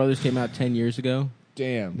Step Brothers came out 10 years ago?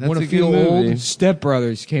 Damn. That's Want a to good feel movie. old? Step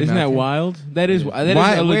Brothers came Isn't out. that wild? That is Why?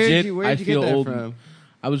 a legit. Where'd I you feel get that old. from?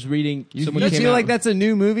 I was reading. You someone feel came out, like that's a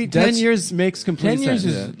new movie? 10 That's- years makes complete 10 years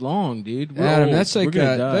sense. is long, dude. We're Adam, old. that's like We're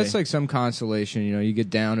gonna die. that's like some consolation. You know, you get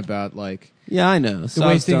down about like Yeah, I know. the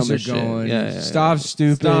way things are going. Stav's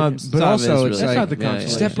stupid, but also it's That's like not the consolation.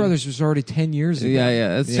 Step Brothers was already 10 years ago.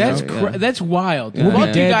 Yeah. That's wild. Yeah. Well, We'll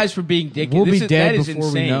fuck be you dead- guys for being dickheads. We'll be That dead is before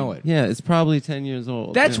insane. we know it. Yeah, it's probably 10 years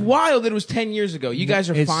old. That's yeah. wild that it was 10 years ago. You guys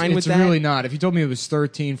are fine with it's that? really not. If you told me it was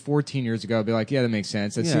 13, 14 years ago, I'd be like, yeah, that makes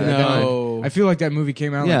sense. Yeah. No. I feel like that movie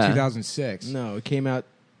came out in Yeah. like 2006. No, it came out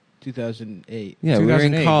 2008. Yeah, we were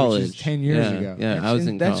in 2008, which college. is 10 years Yeah, ago. Yeah, I was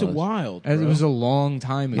in That's college. wild. It bro. was a long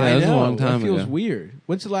time ago. Yeah, it was a I know. long time That feels ago. weird.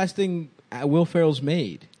 When's the last thing Will Ferrell's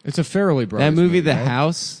made? It's a Farrelly Brothers That movie, The right?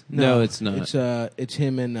 House? No, it's not. It's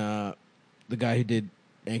him and the guy who did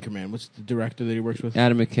Anchorman. What's the director that he works with?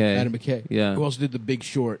 Adam McKay. Adam McKay. Yeah. Who also did The Big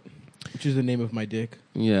Short, which is the name of my dick.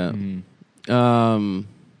 Yeah. Mhm.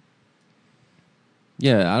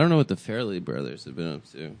 Yeah, I don't know what the Fairley brothers have been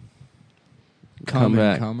up to. Come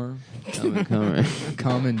back. and Comer. Come.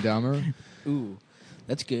 Come and Dumber. Ooh,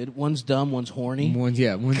 that's good. One's dumb, one's horny. One's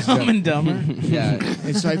Dumb and Dumber. Yeah,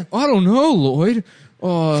 it's like, I don't know, Lloyd.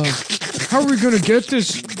 How are we going to get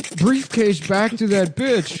this briefcase back to that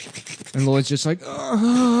bitch? And Lloyd's just like,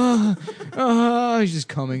 he's just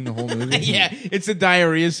coming the whole movie. Yeah, it's a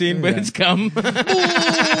diarrhea scene, but Yeah. it's cum.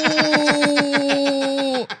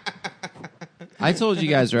 I told you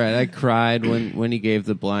guys, right? I cried when he gave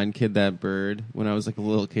the blind kid that bird when I was like a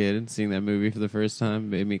little kid. Seeing that movie for the first time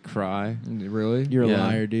made me cry. Really? You're Yeah. a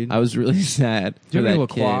liar, dude. I was really sad. Do you for have any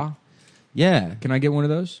that kid. LaCroix? Yeah. Can I get one of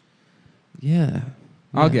those? Yeah.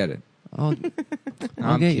 I'll get it. I'll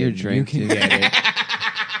I'm get your kidding. drink, You can too. get it.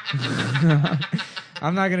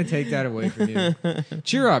 I'm not going to take that away from you.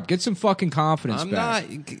 Cheer up. Get some fucking confidence back.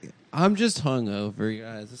 I'm just hungover,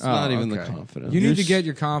 guys. It's Oh, not even the okay. confidence. You need to get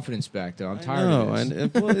your confidence back, though. I'm tired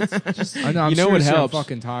of this. It's just I know. I'm You know what seriously, helps? I'm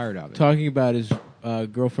fucking tired of it. Talking about his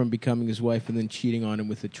girlfriend becoming his wife and then cheating on him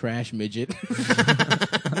with a trash midget.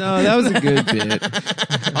 no. That was a good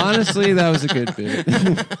bit. Honestly, that was a good bit.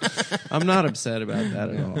 I'm not upset about that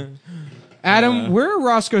at all. Adam, where are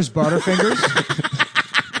Roscoe's Butterfingers?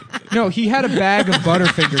 No, he had a bag of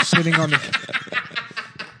Butterfingers sitting on the.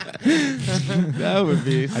 That would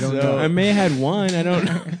be. I don't know. I may have had one. I don't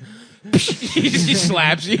know. He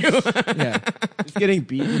slaps you. Yeah. He's getting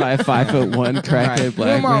beaten by a 5'1" crackhead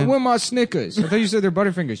black man. Where my Snickers? I thought you said they're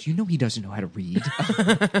Butterfingers. You know he doesn't know how to read.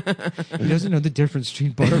 He doesn't know the difference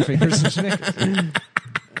between Butterfingers and Snickers.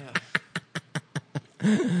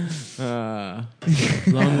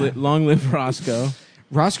 Long live Roscoe.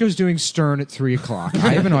 Roscoe's doing Stern at 3:00. I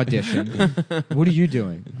have an audition. What are you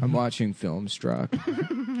doing? I'm watching Filmstruck.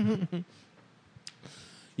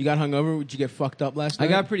 You got hungover? Did you get fucked up last night? I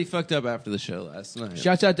got pretty fucked up after the show last night.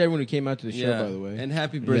 Shouts out to everyone who came out to the show, by the way. And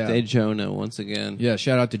happy birthday, Yeah. Jonah, once again. Yeah,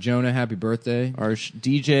 shout out to Jonah. Happy birthday. Our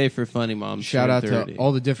DJ for Funny Moms. Shout out to 30.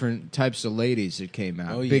 all the different types of ladies that came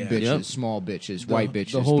out. Oh, Big yeah. bitches, Yep. small bitches, The- white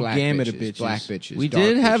bitches, the whole black gamut bitches, of bitches. black bitches. We dark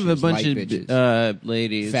did have a bitches, bunch light of bitches,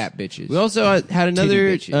 ladies. fat bitches. We also had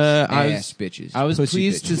another. titty bitches, I ass bitches. was pussy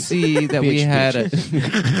pleased to bitches, see that we bitch had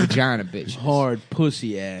bitches, vagina bitches, Hard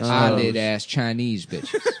pussy ass. eyelid ass Chinese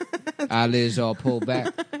bitches, eyelids all pulled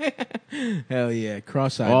back. Hell yeah.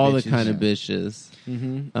 Cross-eyed all bitches. the kind of bitches.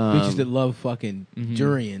 Bitches that love fucking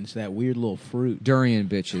durians, that weird little fruit. Durian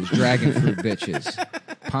bitches, dragon fruit bitches,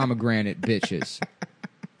 pomegranate bitches,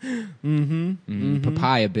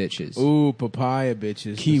 papaya bitches, Ooh, papaya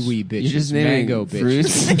bitches. kiwi bitches, You're just naming mango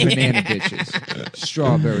fruits? bitches, banana bitches,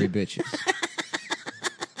 strawberry bitches,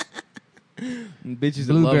 Bitches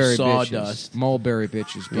that blueberry love bitches, sawdust. mulberry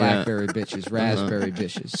bitches, blackberry bitches, raspberry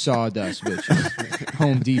bitches, sawdust bitches,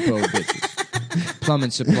 Home Depot bitches, plumbing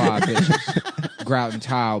supply bitches, grout and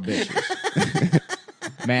tile bitches,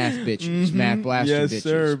 math bitches, math blaster Yes, bitches,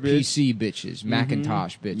 sir, bitch. PC bitches,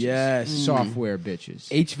 Macintosh bitches, Yes. software bitches,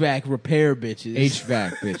 HVAC repair bitches.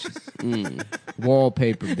 HVAC bitches,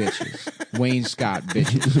 wallpaper bitches, wainscot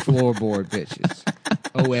bitches, floorboard bitches,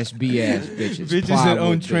 OSB ass bitches, Bitches that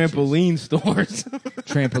own plywood bitches, trampoline stores.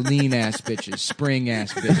 trampoline ass bitches, spring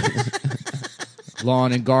ass bitches,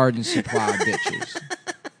 lawn and garden supply bitches,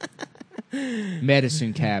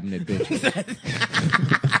 medicine cabinet bitches.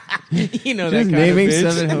 You know that Just kind naming of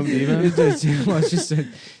bitch. 7 Home Depot. It's just a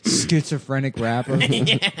schizophrenic rapper.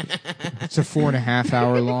 It's a 4.5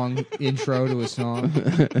 hour long intro to a song.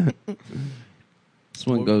 This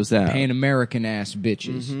one goes out. Pan American ass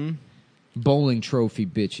bitches. Bowling trophy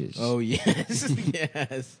bitches. Oh yes,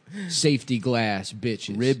 yes. Safety glass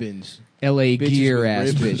bitches. Ribbons. L.A. Bitches gear with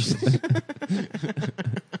ass ribbons. bitches.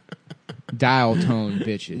 Dial tone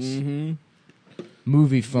bitches. Mm-hmm.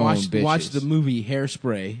 Movie phone Watch, bitches. watch the movie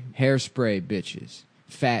Hairspray. Hairspray bitches.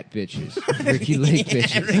 Fat bitches. Ricky Lake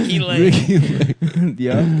bitches. Ricky Lake.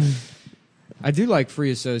 Yeah. I do like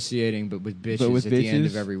free associating, but with bitches with at the end bitches?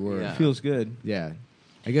 of every word. Yeah. Feels good. Yeah.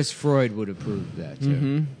 I guess Freud would approve of that, too.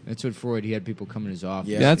 Mhm. That's what Freud, he had people come in his office.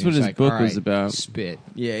 Yeah. That's and what he's his like, book "All was right, about." Spit.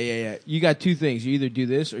 Yeah. You got two things. You either do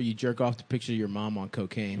this or you jerk off the picture of your mom on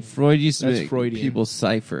cocaine. Freud used to That's make Freudian. people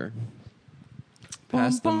cipher.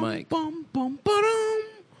 Pass the mic. Bum, bum, ba-dum.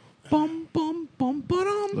 Bum, bum, bum,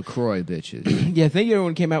 ba-dum. LaCroix bitches. Yeah, thank you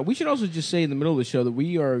everyone came out. We should also just say in the middle of the show that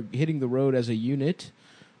we are hitting the road as a unit.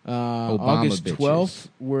 August bitches. 12th,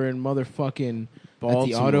 we're in motherfucking at the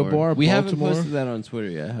Baltimore. Auto Bar. We haven't Baltimore. posted that on Twitter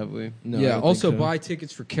yet, have we? No, I yeah, don't also think so. buy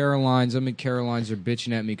tickets for Caroline's. I'm in Caroline's. They're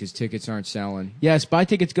bitching at me because tickets aren't selling. Yes, buy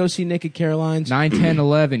tickets. Go see Nick at Caroline's. 9, 10,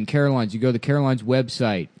 11, Caroline's. You go to the Caroline's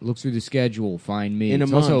website, look through the schedule, find me. In a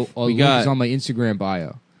It's also, month. a We link got- is on my Instagram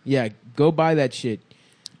bio. Yeah, go buy that shit.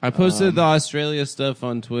 I posted the Australia stuff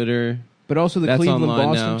on Twitter. But also the That's Cleveland online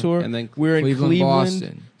Boston now. tour. And then we're in Cleveland, Cleveland,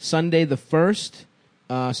 Boston. Sunday the 1st,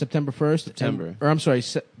 September 1st. September. Or I'm sorry,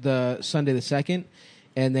 the Sunday the 2nd.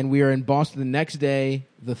 And then we are in Boston the next day,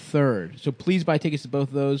 the 3rd. So please buy tickets to both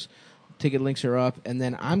of those. Ticket links are up. And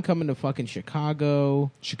then I'm coming to fucking Chicago.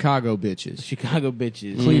 Chicago bitches. Chicago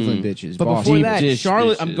bitches. Cleveland bitches. But Boston before that, Deep dish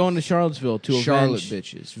Charlotte. bitches. I'm going to Charlottesville to Charlotte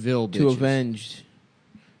avenge. bitches. Ville bitches. To avenge.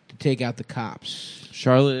 To take out the cops.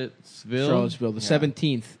 Charlottesville. Charlottesville, the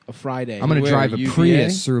 17th, a Friday. I'm going to Where, drive a UVA?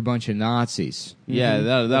 Prius through a bunch of Nazis. Yeah,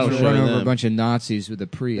 Mhm. that'll I'm show run over them. a bunch of Nazis with a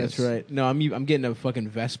Prius. That's right. No, I'm getting a fucking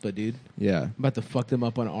Vespa, dude. Yeah. I'm about to fuck them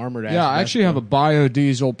up on armored ass. Yeah, I actually have a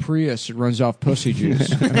biodiesel Prius that runs off pussy juice.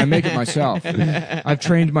 And I make it myself. I've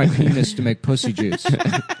trained my penis to make pussy juice.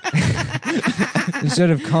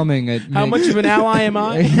 Instead of coming, it How much of an ally am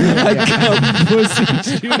I?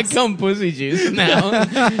 I come pussy juice now.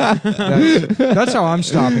 That's how I'm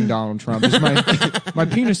stopping Donald Trump. Is my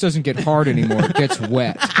penis doesn't get hard anymore; it gets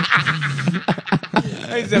wet.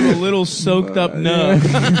 I just have a little soaked up nub.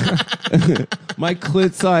 My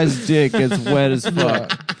clit-sized dick gets wet as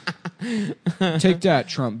fuck. Take that,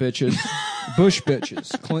 Trump bitches, Bush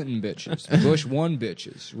bitches, Clinton bitches, Bush 1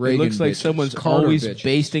 bitches, It Reagan looks like bitches, someone's Carter always bitches,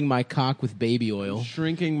 basting my cock with baby oil.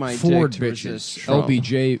 Shrinking my Ford dick to resist bitches, Trump.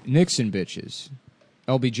 LBJ Nixon bitches,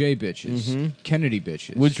 LBJ bitches, Kennedy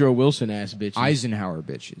bitches, Woodrow Wilson ass bitches. Eisenhower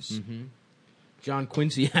bitches, John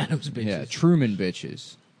Quincy Adams bitches. yeah, Truman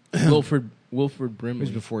bitches. Wilford It was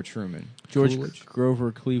Brimley. before Truman. George Coolidge?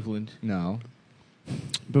 Grover Cleveland. No.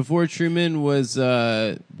 Before Truman was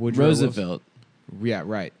Woodrow Roosevelt. Yeah,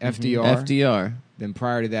 right. FDR. FDR. Then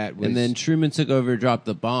prior to that was And then Truman took over, dropped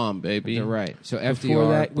the bomb, baby. They're right. So FDR. Before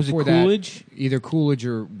that, was it before that, Coolidge? either Coolidge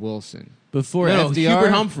or Wilson. Before No, FDR, Hubert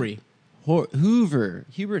Humphrey. Hoover.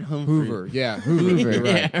 Hubert Humphrey. Hoover. Yeah, Hoover. Hoover. You're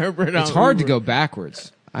right. Yeah, Herbert It's hard to Hoover. go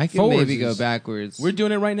backwards. I can Forwards maybe go is- backwards. We're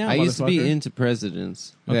doing it right now. I used to be motherfucker. into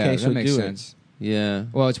presidents. Okay, yeah, so that makes do it. sense. Yeah.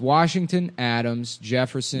 Well, it's Washington, Adams,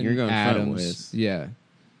 Jefferson, You're going Adams. front ways. Yeah.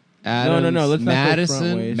 Adams, no, let's not go front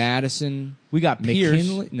Madison. ways. Madison. We got Pierce.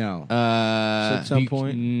 McKinley. No. At some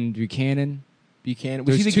point. Buchanan. Buchanan.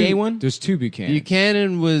 Was he There's the two- gay one? There's two Buchanan.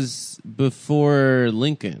 Buchanan was before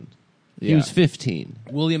Lincoln. He Yeah. was 15.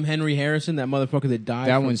 William Henry Harrison, that motherfucker that died.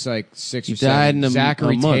 That from- one's like 6 He or 7. died in a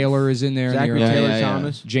Zachary month. Taylor is in there. Zachary in the Yeah, Taylor early- yeah.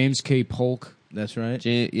 Thomas. James K. Polk. That's right.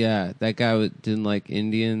 Yeah, that guy didn't like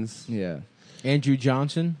Indians. Yeah. Andrew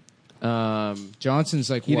Johnson. Johnson's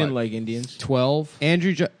like He what? didn't like Indians. 12.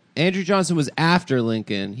 Andrew Johnson was after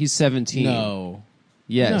Lincoln. He's 17. No.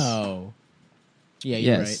 Yes. No. Yeah,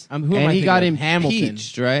 you're Yes. right. Who am and I he thinking got of?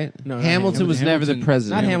 impeached, right? No, not Hamilton was never the Hamilton.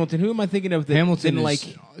 president. Not Hamilton. Who am I thinking of that Hamilton didn't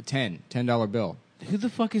is like... $10 bill. Who the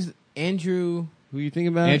fuck is Andrew... Who are you thinking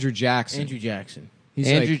about? Andrew Jackson. Andrew Jackson. He's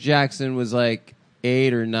Andrew like, Jackson was like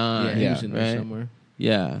 8 or 9. Yeah, he was in there right? somewhere.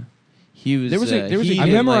 Yeah. He was. There was a- he I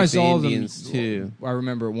didn't memorized like the all of them. Indians too. I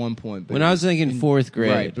remember at one point. But When I was like in 4th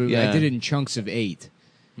grade, right, but yeah. I did it in chunks of 8.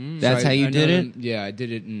 That's So how you I did know it. them- Yeah, I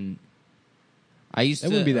did it in I used That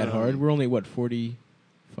to. wouldn't be that hard. We're only, what,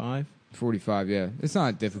 45? 45. Yeah, it's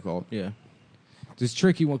not difficult. Yeah. This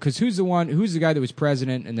tricky one because who's the guy that was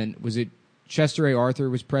president, and then was it Chester A. Arthur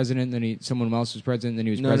was president, then someone else was president, then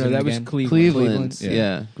he was No, president that was again? Cleveland. Yeah.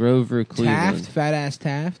 Yeah. Grover Cleveland. Taft, fat ass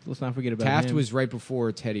Taft. Let's not forget about Taft him. was right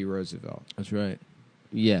before Teddy Roosevelt. That's right.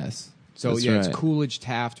 Yes. So That's yeah, right. it's Coolidge,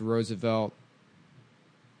 Taft, Roosevelt.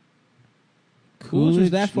 Coolidge was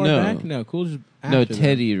that far No. back? No, Coolidge was after No, that.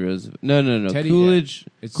 Teddy Roosevelt. No. Teddy, Coolidge.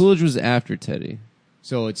 yeah. It's- Coolidge was after Teddy.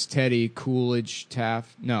 So it's Teddy, Coolidge,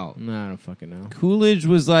 Taft. No, No, I don't fucking know. Coolidge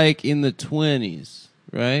was like in the 20s,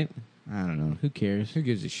 right? I don't know. Who cares? Who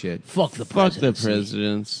gives a shit? Fuck the Fuck the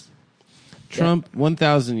presidents. Trump,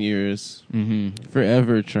 1,000 years. Mm-hmm.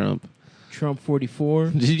 Forever Trump. Trump 44.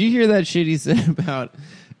 Did you hear that shit he said about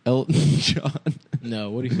Elton John? No,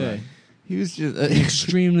 what do you say? He was just...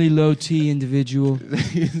 Extremely low T individual.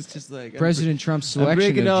 he was just like... President Trump's selection of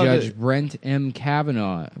breaking all Judge the- Brent M.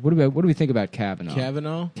 Kavanaugh. What do we think about Kavanaugh?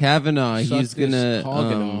 Kavanaugh. Kavanaugh, Suck he's this gonna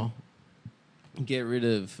Kavanaugh. get rid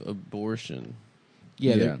of abortion.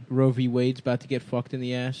 Yeah, Yeah. Roe v. Wade's about to get fucked in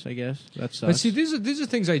the ass. I guess that sucks. But see, these are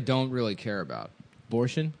things I don't really care about.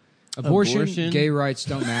 Abortion. Abortion, gay rights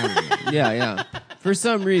don't matter to me. Yeah. For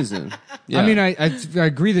some reason. Yeah. I mean, I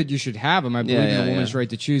agree that you should have them. I believe in yeah, a woman's yeah. right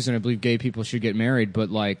to choose, and I believe gay people should get married. But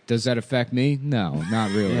like, does that affect me? No, not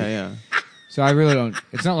really. Yeah. So I really don't.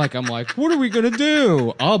 It's not like I'm like, what are we gonna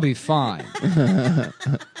do? I'll be fine.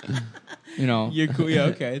 You know. You're cool. Yeah,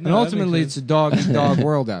 okay. And ultimately, it's a dog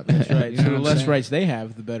world out there. that's right. You know So what the I'm less saying? rights they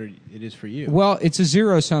have, the better it is for you. Well, it's a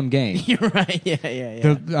zero-sum game. You're right.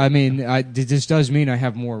 Yeah. I mean, this does mean I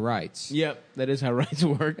have more rights. Yep, that is how rights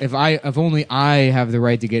work. If only I have the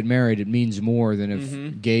right to get married, it means more than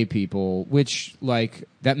if gay people. Which, like,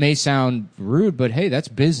 that may sound rude, but hey, that's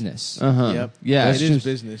business. Uh-huh. Yep. Yeah, That's it just is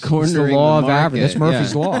business. It's the cornering law the of average. That's market.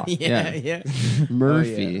 Murphy's law. Yeah.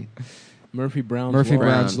 Murphy. Oh, Murphy Brown's Murphy law.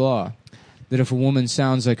 Brown's law. That if a woman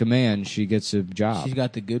sounds like a man, she gets a job. She's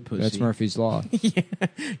got the good pussy. That's Murphy's law. Yeah.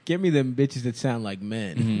 Get me them bitches that sound like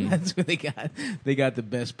men. That's what they got. They got the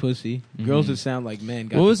best pussy. Girls that sound like men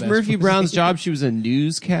got What the was best Murphy pussy. Brown's job? She was a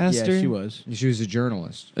newscaster? Yeah, she was. She was a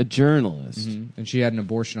journalist, A journalist. and she had an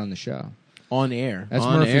abortion on the show. On air. That's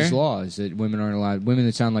On Murphy's air? law: is that women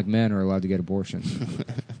that sound like men are allowed to get abortions.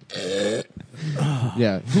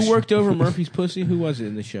 Yeah. Who worked over Murphy's pussy? Who was it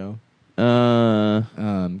in the show?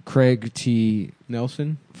 Craig T.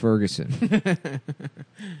 Nelson? Ferguson.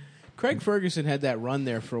 Craig Ferguson had that run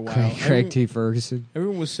there for a while. Craig T. Ferguson.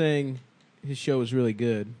 Everyone was saying his show was really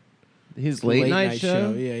good. His The late night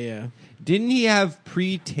show? Yeah. Didn't he have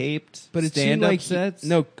pre-taped But it seemed stand-up like sets?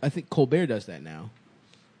 No, I think Colbert does that now.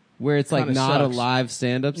 Where it's like Kinda not sucks. a live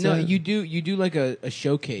stand-up set? No, you do like a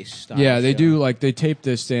showcase style. Yeah, they show. do. Like they tape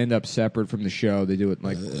the stand up separate from the show. They do it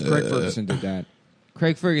like Craig Ferguson did that.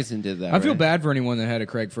 Craig Ferguson did that, I feel right? bad for anyone that had a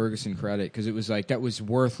Craig Ferguson credit because it was like that was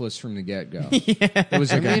worthless from the get go. It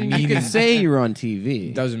was like I mean, you could say you were on TV.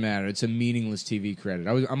 It doesn't matter. It's a meaningless TV credit.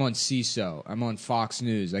 I'm on CISO. I'm on Fox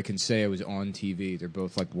News. I can say I was on TV. They're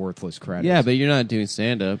both like worthless credits. Yeah, but you're not doing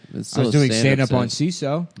stand-up. It's I still was a doing stand up set. on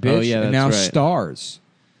CISO. Bitch, Oh, yeah, and now that's right. Stars.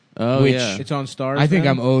 Oh, which- yeah. It's on Stars. I think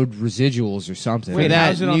now? I'm owed residuals or something. Wait,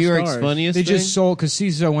 how's that it on New York's Stars? Funniest They thing? just sold because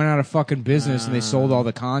CISO went out of fucking business and they sold all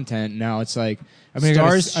the content. And now it's like, I mean, I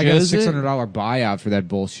got a Stars shows it? $600 buyout for that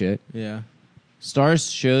bullshit. Yeah.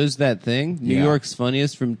 Stars shows that thing. New Yeah. York's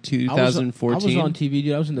Funniest from 2014. I was on TV,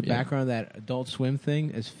 dude. I was in the background of that Adult Swim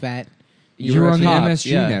thing as fat. You were on the top,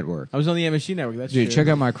 MSG yeah. network. I was on the MSG network. That's Dude, true. check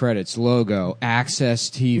out my credits. Logo, Access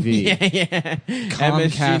TV, yeah.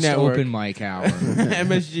 Comcast network. Open Mic Hour.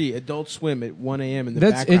 MSG Adult Swim at 1 a.m. in the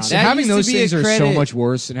That's background. it's That having used to those be a things are so credit. much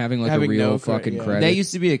worse than having like Having a real no credit, fucking yeah. credit. That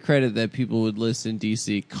used to be a credit that people would list in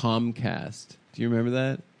DC. Comcast. Do you remember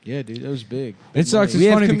that? Yeah, dude, that was big. It sucks. It's We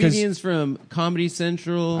have funny because comedians from Comedy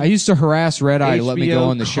Central. I used to harass Red Eye to let me go HBO,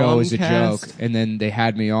 on the show as a Comcast. joke, and then they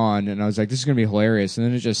had me on, and I was like, "This is gonna be hilarious," and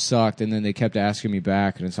then it just sucked, and then they kept asking me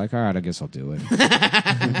back, and it's like, "All right, I guess I'll do it."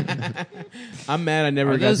 I'm mad I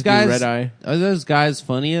never Are got those to guys do Red Eye. Are those guys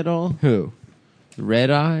funny at all? Who?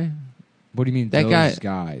 Red Eye, What do you mean? That those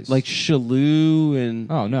guy- guys? like Shalou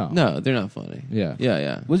and oh no, no, they're not funny. yeah,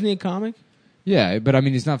 Yeah. Wasn't he a comic? yeah, but I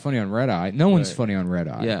mean, he's not funny on Red Eye. No one's Right. funny on Red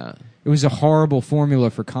Eye. Yeah. It was a horrible formula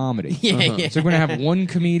for comedy. Yeah. So we're gonna have one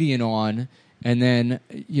comedian on, and then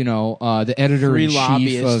the editor Three in chief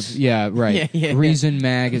lobbyists. of right Yeah. Reason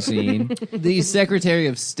magazine, The Secretary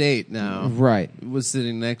of State now right? was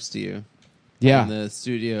sitting next to you Yeah, in the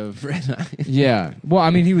studio of Red Eye. yeah. Well, I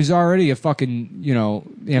mean, he was already a fucking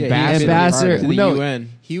ambassador. ambassador. to the No. UN.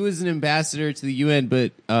 He was an ambassador to the UN,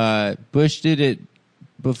 but Bush did it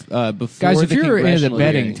before. Guys, if the you're into the congressional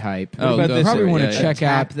betting hearing. type, Oh, about go this? for probably it. want to Yeah, check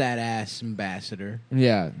Tap out. that ass, ambassador.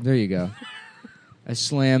 Yeah, there you go. A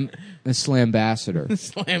slambassador.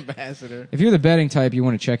 Slambassador. If you're the betting type, you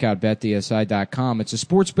want to check out betdsi.com. It's a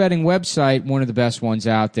sports betting website, one of the best ones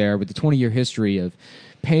out there, with a 20-year history of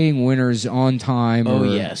paying winners on time. Oh, or,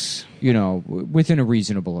 yes. within a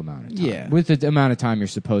reasonable amount of time. Yeah. With the amount of time you're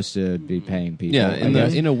supposed to be paying people. Yeah, I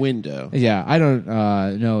guess. in a window. Yeah, I don't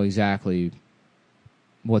know exactly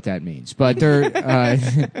what that means, but they're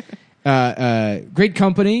great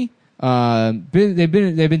company. They've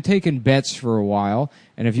been taking bets for a while,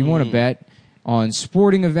 and if you want to bet on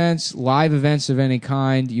sporting events, live events of any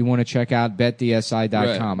kind, you want to check out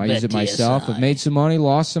betdsi.com. Right. I use it myself. I've made some money,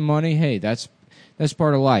 lost some money. Hey, that's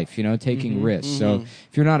part of life, taking risks. So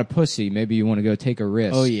if you're not a pussy, maybe you want to go take a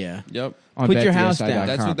risk. Oh yeah. Yep. On Put your house betdsi.com. down.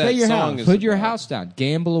 That's what Play that your song house. is. Put your about. house down.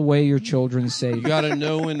 Gamble away your children's You savings. got to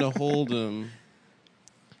know when to hold them.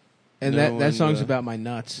 And No, that song's and, about my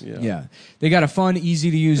nuts. Yeah. They got a fun,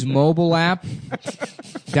 easy-to-use mobile app.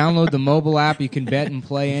 Download the mobile app. You can bet and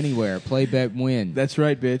play anywhere. Play, bet, win. That's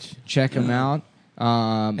right, bitch. Check them out.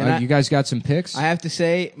 And you guys got some picks? I have to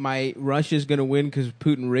say, my Russia's going to win because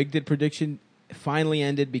Putin rigged it prediction finally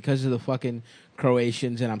ended because of the fucking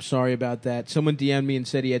Croatians, and I'm sorry about that. Someone DM'd me and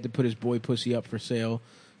said he had to put his boy pussy up for sale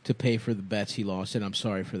to pay for the bets he lost, and I'm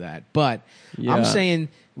sorry for that. But I'm saying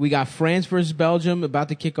we got France versus Belgium about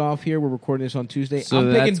to kick off here. We're recording this on Tuesday. So I'm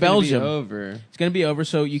picking that's gonna Belgium. be over. It's going to be over,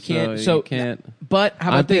 so you can't. So you can't. But how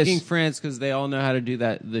about I'm thinking this? France because they all know how to do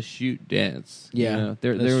the shoot dance. Yeah,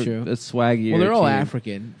 they're that's true. a swaggier. Well, they're all team.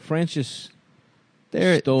 African. France just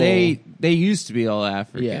stole. They used to be all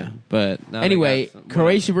African. Yeah. But now Anyway, they got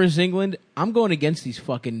Croatia versus England. I'm going against these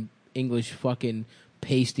fucking English fucking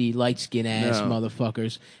pasty, light skin ass No.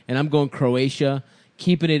 motherfuckers, and I'm going Croatia,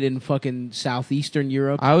 keeping it in fucking southeastern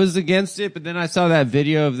Europe. I was against it, but then I saw that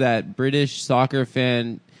video of that British soccer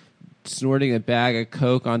fan snorting a bag of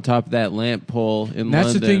Coke on top of that lamp pole in And that's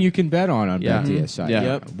London. the thing you can bet on Yeah. BetDSI. Yeah.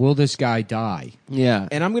 Yep. Will this guy die? Yeah.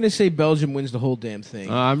 And I'm going to say Belgium wins the whole damn thing.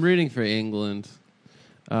 I'm rooting for England.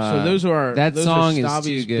 So those are that those song are is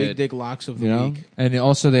Stavi's too good. Big dick locks of the You know, week. and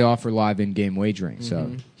also they offer live in-game wagering. So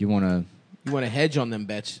you want to You want to hedge on them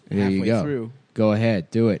bets There halfway you go. through. go ahead,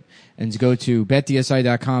 do it, and go to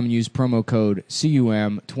betdsi.com and use promo code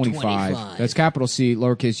CUM25. 25. That's capital C,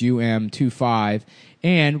 lowercase UM25.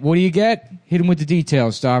 And what do you get? Hit him with the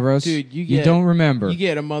details, Stavros. Dude, you you get- don't remember. You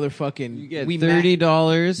get a motherfucking You get we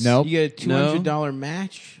 $30. Nope. You get a $200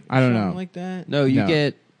 match. Or I don't something know. like that. No, you No.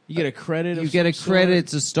 get You get a credit. you of get a some credit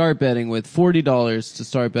sort. to start betting with. $40 to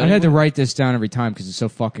start I betting. had to with. write this down every time because it's so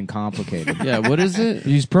fucking complicated. Yeah, what is it?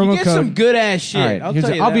 Use promo You get code. some good ass shit. All right, I'll here's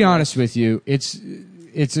tell a- you. I'll that be much. honest with you. It's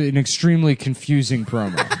an extremely confusing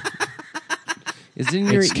promo. It's in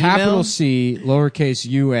your It's capital email? C, lowercase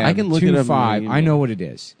UM. I can look it up in my 25. email. I know what it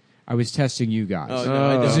is. I was testing you guys. Oh, no,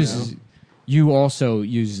 I don't This know. is- you also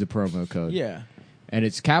use the promo code. Yeah. And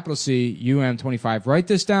it's capital C, UM25. Write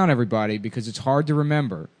this down, everybody, because it's hard to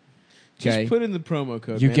remember. Okay? Just put in the promo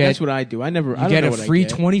code. You man. get- That's what I do. I you don't get know a what free I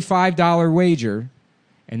get. $25 wager,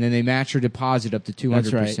 and then they match your deposit up to That's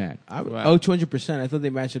 200%. right. Wow. Oh, 200%. I thought they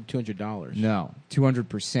matched up $200. No,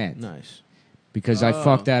 200%. Nice. Because I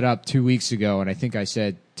fucked that up 2 weeks ago, and I think I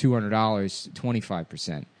said $200,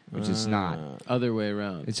 25%, which is not. Other way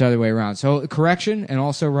around. It's the other way around. So correction, and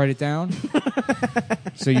also write it down,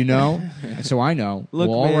 so you know, so I know. Look,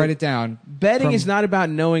 we'll all man, write it down. Betting From- is not about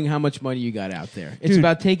knowing how much money you got out there. It's Dude.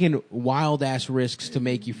 about taking wild ass risks to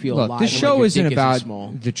make you feel Look, alive. this when show your isn't dick about small.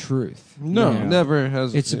 the truth. No, You know? never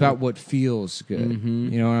has. It's about what feels good.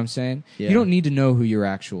 You know what I'm saying? Yeah. You don't need to know who your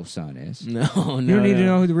actual son is. No, no. You don't need to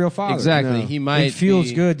know who the real father exactly. is. He might. It feels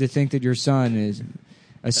be good to think that your son is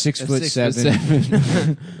a 6 a foot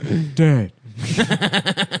 6'7". Dad.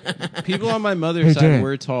 People on my mother's Hey, side Dad.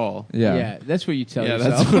 were tall. Yeah. Yeah, that's what you tell Yeah,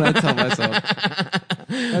 yourself. that's what I tell myself.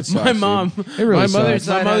 That sucks, my dude. mom. It really my sucks. mother's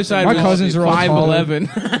My mother's side. My was cousins are all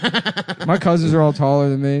 5'11". My cousins are all taller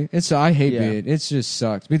than me. I hate Yeah. being. It just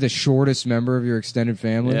sucks. Be the shortest member of your extended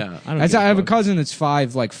family. Yeah. I don't That's- give a I have a fuck. cousin that's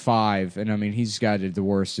 5'5", and I mean he's got it the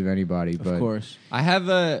worst of anybody. But Of course. I have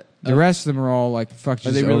a. the rest of them are all like fuck,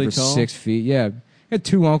 just they really over tall? 6 feet. Yeah, I had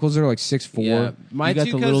two uncles that are like 6'4". Yeah, my you got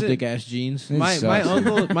two the little cousin- dick ass jeans. It My sucks.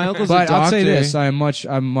 uncle's a But doctor. I'll say this: I'm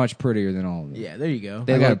much prettier than all of them. Yeah, there you go.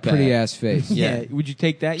 They I got a look pretty bad. ass face. yeah. Would you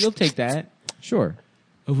take that? You'll take that Sure.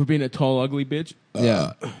 over being a tall, ugly bitch.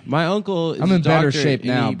 Yeah, My uncle. Is I'm a in better doctor, shape and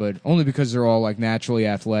now, he- but only because they're all like naturally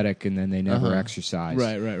athletic, and then they never exercise.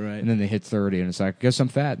 Right. And then they hit 30, and it's like, I guess I'm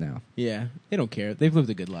fat now. Yeah, they don't care. They've lived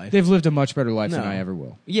a good life. They've lived a much better life than No. I ever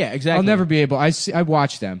will. Yeah, exactly. I'll never be able. I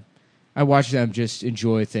watch them. I watch them just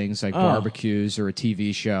enjoy things like Oh. barbecues or a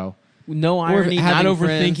TV show. No irony, not having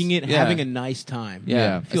overthinking friends. it, Yeah. having a nice time.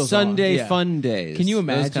 Yeah. Feels Sunday yeah. fun days. Can you Those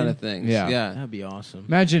imagine? kind of things? Yeah. yeah. That'd be awesome.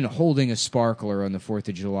 Imagine holding a sparkler on the 4th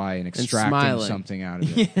of July and extracting smiling. something out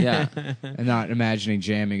of it, Yeah. and not imagining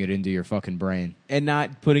jamming it into your fucking brain. And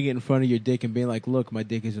not putting it in front of your dick and being like, "Look, my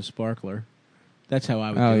dick is a sparkler." That's how I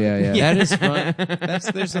would. Oh do yeah, it. yeah. That is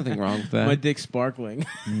fun. There's nothing wrong with that. My dick's sparkling.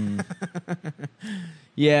 Mm.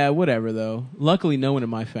 Yeah, whatever though. Luckily, no one in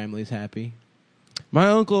my family is happy. My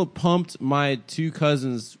uncle pumped my two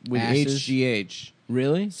cousins with Asses? HGH.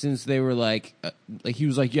 Really? since they were like he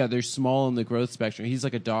was like, yeah, they're small in the growth spectrum. He's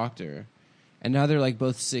like a doctor, and now they're like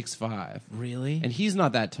both 6'5", Really? and he's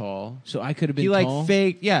not that tall. So I could have been He like tall?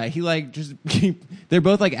 fake, yeah. He like just they're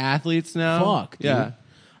both like athletes now. Fuck, dude. yeah.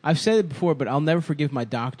 I've said it before, but I'll never forgive my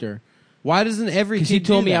doctor. Why doesn't every Because kid he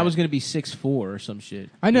told do me I that? was going to be 6'4" or some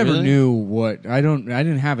shit. I never Really? knew what I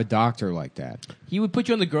didn't have a doctor like that. He would put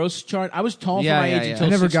you on the growth chart. I was tall Yeah, for my yeah, age yeah. until I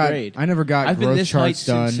never sixth got grade. I never got I've been growth this height charts since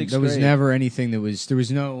done. sixth There was grade. never anything that was. There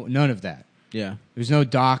was none of that. Yeah. There was no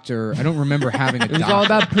doctor. I don't remember having a It was doctor. all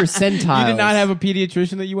about percentiles. You did not have a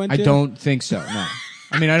pediatrician that you went I to? don't think so. No.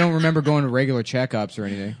 I mean, I don't remember going to regular checkups or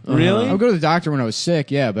anything. Really? I would go to the doctor when I was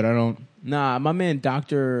sick. Yeah, but I don't. Nah, my man,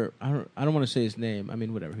 Doctor. I don't want to say his name. I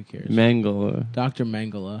mean, whatever. Who cares? Mangala. Dr.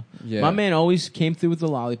 Mangala. Yeah. My man always came through with the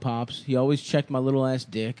lollipops. He always checked my little ass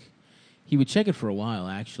dick. He would check it for a while,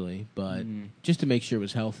 actually, but just to make sure it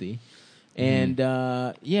was healthy. And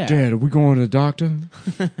yeah, Dad, are we going to the doctor?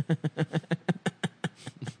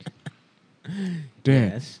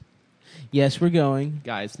 Dad. yes, we're going.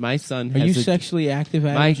 Guys, my son Are has you a sexually active,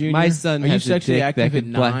 Adam my, Jr.? my son Are you has a sexually dick active that at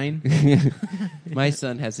could black- 9? My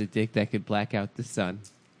son has a dick that could black out the sun.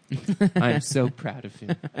 I'm so proud of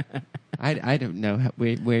him. I don't know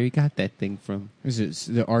where he got that thing from. This is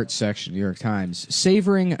the art section, New York Times.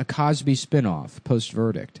 Savoring a Cosby spinoff,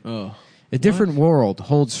 post-verdict. Oh, A different world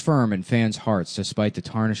holds firm in fans' hearts despite the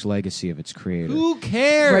tarnished legacy of its creator. Who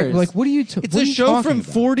cares? Right, like, what are you? It's what a are you show talking from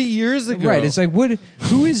about? 40 years ago. Right, it's like, what?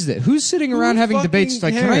 Who is that? Who's sitting around having fucking debates?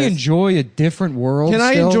 Like, can I cares? enjoy a different world? Can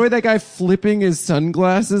I still? enjoy that guy flipping his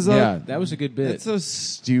sunglasses up? Yeah, that was a good bit. That's so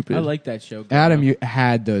stupid. I like that show. Adam, you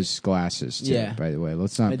had those glasses too. Yeah. By the way,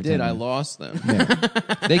 let's not. I pretend did. I that- lost them.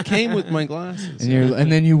 Yeah. They came with my glasses. And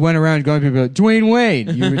then you went around going to people like, Dwayne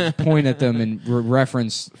Wade. You would point at them and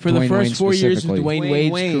reference For Dwayne the first Wayne 4 years of specifically. Dwayne Dwayne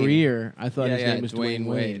Wade's Wade. career, I thought Yeah, his yeah, name was Dwayne Dwayne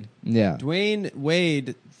Wade. Wade. Yeah. Dwayne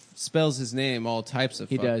Wade spells his name all types of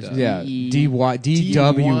He fucked does. up. Yeah, D-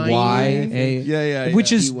 DWYA, Yeah, yeah,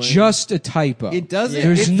 which yeah. is D-Wayne. just a typo. It doesn't.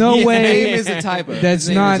 There's it- no his way. name is a typo. That's His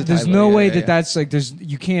name not. is a There's typo. no Yeah, way yeah, that yeah. that's like. There's.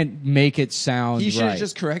 You can't make it sound. He should right. have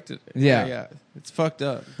just corrected it. Yeah. yeah. It's fucked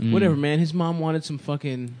up. Whatever, man. His mom wanted some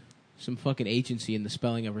fucking agency in the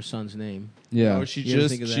spelling of her son's name. Yeah. Oh, she You ever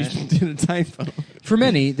just think of she that? did a typo. For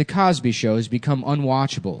many, The Cosby Show has become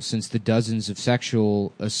unwatchable since the dozens of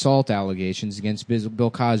sexual assault allegations against Bill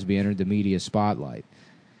Cosby entered the media spotlight.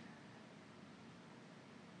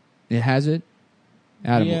 It has it?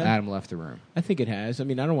 Adam Yeah. Adam left the room. I think it has. I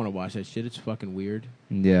mean, I don't want to watch that shit. It's fucking weird.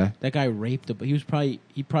 Yeah. That guy raped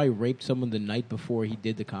he probably raped someone the night before he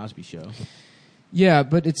did the Cosby Show. Yeah,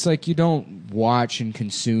 but it's like you don't watch and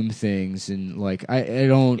consume things and like I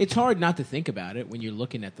don't It's hard not to think about it when you're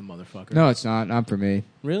looking at the motherfucker. No, it's not for me.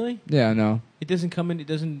 Really? Yeah, no. It doesn't come in. It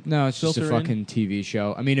doesn't. No, it's just a filter in? fucking TV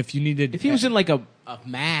show. I mean, if you needed If he was in like a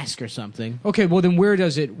mask or something. Okay, well then where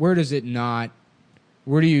does it not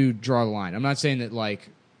where do you draw the line? I'm not saying that like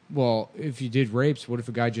well, if you did rapes, what if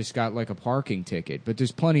a guy just got like a parking ticket? But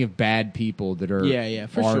there's plenty of bad people that are Yeah,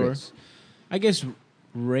 for artists. sure. I guess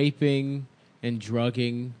raping and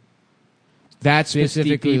drugging. That's 50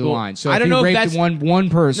 specifically the people. line. So I if don't you know if raped that's- one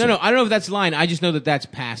person. No, I don't know if that's the line. I just know that that's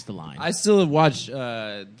past the line. I still watch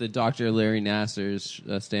the Dr. Larry Nasser's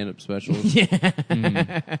stand-up specials.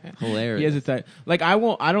 yeah. Hilarious. He has a type. Like I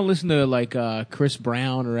don't listen to like Chris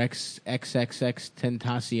Brown or XXX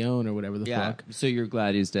Tentacion or whatever the yeah. fuck. So you're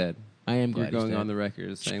glad he's dead. I am You're glad he's going dead. on the record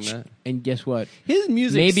as saying that. And guess what? His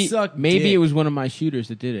music Maybe sucked. it was one of my shooters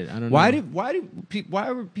that did it. I don't know.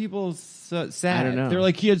 Why were people so sad? I don't know. They're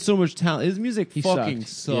like he had so much talent. His music He fucking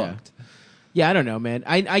sucked. sucked. Yeah, I don't know, man.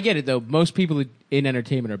 I get it though. Most people in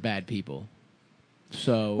entertainment are bad people.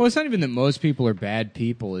 So Well, it's not even that most people are bad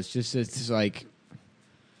people. It's just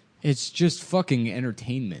it's just fucking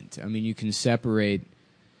entertainment. I mean, you can separate.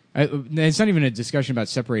 It's not even a discussion about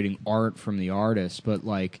separating art from the artist, but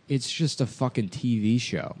like it's just a fucking TV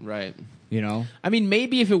show, Right. you know? I mean,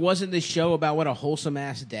 maybe if it wasn't this show about what a wholesome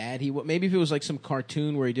ass dad maybe if it was like some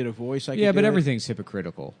cartoon where he did a voice, I could Yeah, but do it. everything's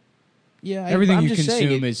hypocritical. Yeah, Everything I'm you just saying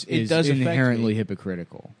consume it is does affect inherently me.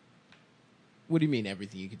 hypocritical. What do you mean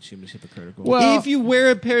everything you consume is hypocritical? Well- if you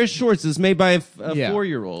wear a pair of shorts that's made by a Yeah.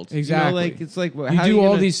 4-year-old, Exactly. You know, like it's like You how do you all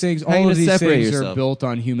gonna- these things. how you All gonna of these separate things are yourself? built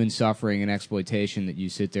on human suffering and exploitation that you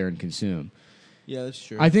sit there and consume. yeah, that's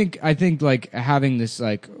true. I think like having this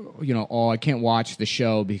like I can't watch the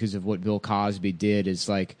show because of what Bill Cosby did is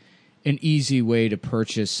like an easy way to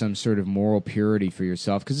purchase some sort of moral purity for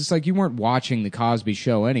yourself because it's like you weren't watching the Cosby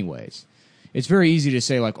Show anyways. It's very easy to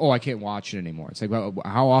say like, oh, I can't watch it anymore. It's like, well,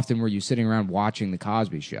 how often were you sitting around watching the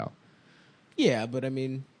Cosby Show? yeah, but I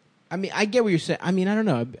mean, I get what you're saying. I mean, I don't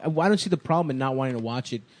know. I don't see the problem in not wanting to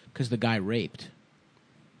watch it because the guy raped.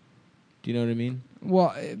 Do you know what I mean?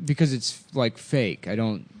 Well, because it's like fake. I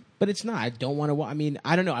don't. But it's not. I don't want to. I mean,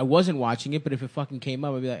 I don't know. I wasn't watching it, but if it fucking came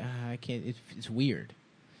up, I'd be like, I can't. It's weird.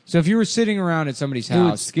 So if you were sitting around at somebody's It would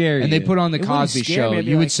house scare and they you. put on the It wouldn't Cosby scare Show, me. I'd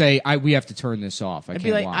be you would like- say, "We have to turn this off. I I'd can't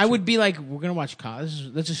be like, watch I would it." be like, we're gonna watch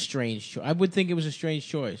Cosby. That's a strange choice. I would think it was a strange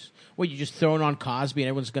choice. What, you just throwing on Cosby and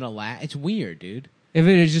everyone's gonna laugh? It's weird, dude. If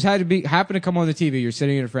it had just had to be happen to come on the TV, you're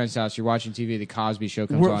sitting at a friend's house, you're watching TV, the Cosby Show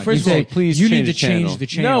comes We're- on. first you of all, say, please you need change to the change channel. the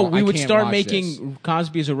channel. No, we I would can't start watch making this."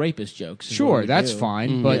 Cosby as a rapist jokes. is what Sure, we that's do.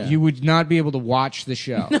 fine, but Yeah. you would not be able to watch the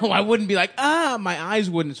show. No, I wouldn't be like, my eyes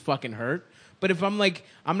wouldn't fucking hurt. But if I'm like,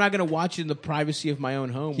 I'm not gonna watch it in the privacy of my own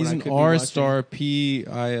home. He's when I an could be R watching- star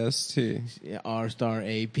PIST. Yeah, R star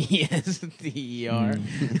APSTER.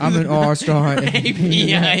 I'm an R-star.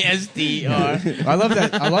 APISTR. I love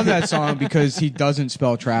that. I love that song because he doesn't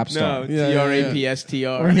spell trap No, star. Yeah, yeah,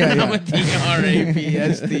 TRAPSTR. Yeah, yeah. I'm a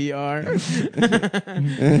TRAPSTR.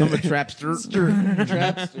 I'm a trapster.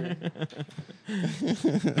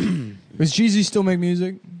 Does Jeezy still make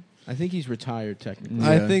music? I think he's retired technically.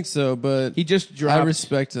 Yeah. I think so, but He just dropped. I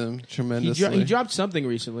respect him he, tremendously. he dropped something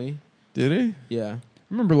recently. Did he? Yeah.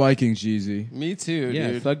 I remember liking Jeezy. Me too,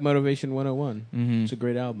 Yeah. dude. Thug Motivation 101. Mm-hmm. It's a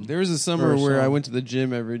great album. There was a summer Or a where I song. went to the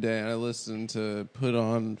gym every day and I listened to Put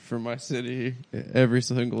On for My City every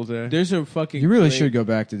single day. There's a fucking. You really great- should go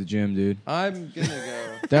back to the gym, dude. I'm gonna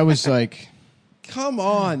go. That was like, Come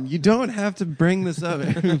on, you don't have to bring this up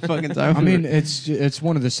every fucking time. I mean, it's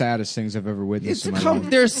one of the saddest things I've ever witnessed in my life.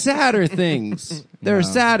 There are sadder things. There are No.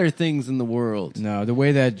 sadder things in the world. No, the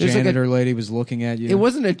way that There's like a- janitor lady was looking at you. It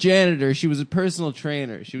wasn't a janitor. She was a personal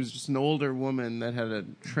trainer. She was just an older woman that had a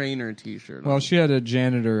trainer T-shirt. Well, on. she had a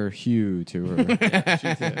janitor hue to her.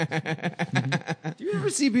 Do you ever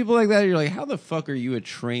see people like that? You're like, how the fuck are you a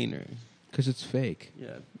trainer? Because it's fake. Yeah,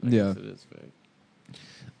 Yeah. guess it is fake.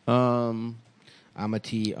 I'm a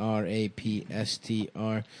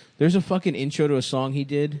TRAPSTR. There's a fucking intro to a song he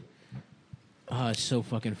did. Oh, it's so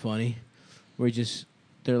fucking funny. Where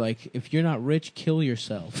they're like, if you're not rich, kill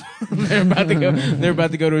yourself. They're about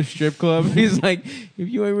to go to a strip club. He's like, if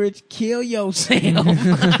you ain't rich, kill yourself.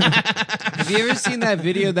 Have you ever seen that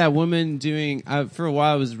video of that woman doing? For a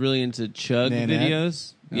while, I was really into chug Nanette?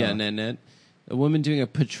 videos. Yeah, Oh. Nanette. A woman doing a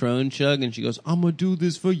Patron chug, and she goes, "I'm gonna do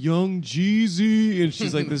this for Young Jeezy," and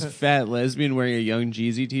she's like this fat lesbian wearing a Young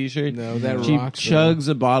Jeezy T-shirt. No, that she rocks, chugs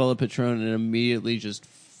a bottle of Patron and immediately just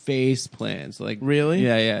face plants. Like, Really?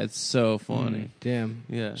 Yeah, yeah. It's so funny. Damn.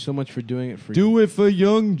 Yeah. So much for doing it for Do it for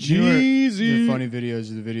Young The Jeezy. funny videos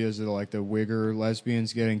are the videos of like the wigger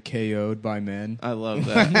lesbians getting KO'd by men. I love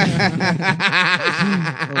that.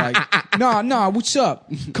 They're like, nah, what's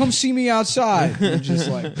up? Come see me outside. And just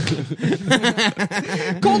like,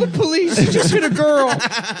 call the police. You just hit a girl.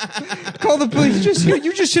 Call the police.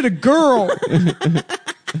 You just hit a girl.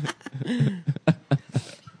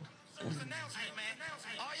 All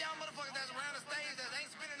y'all motherfuckers that's around the stage that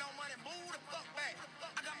ain't spending no money, move the fuck back.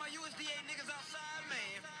 I got my USDA niggas outside,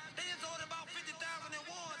 man. They just ordered about 50,000 in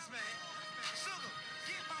ones, man. Sugar,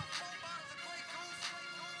 get about 4 bottles of Grey Goose,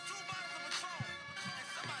 2 bottles of Patron. And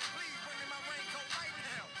somebody please bring me my raincoat right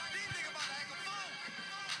now. These niggas about to act a fool.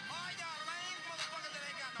 All y'all lame motherfuckers that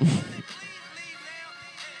ain't got no money, please leave now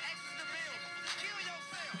and exit the building. Kill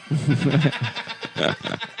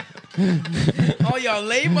yourself. all y'all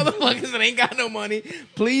lame motherfuckers that ain't got no money.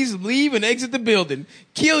 Please leave and exit the building.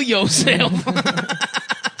 Kill yourself.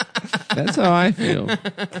 That's how I feel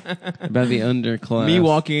about the underclass. Me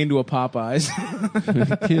walking into a Popeyes.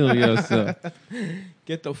 Kill yourself.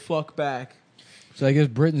 Get the fuck back. So I guess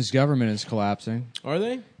Britain's government is collapsing. Are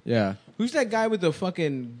they? Yeah. Who's that guy with the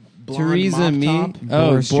fucking blonde Theresa mop May. top? Oh,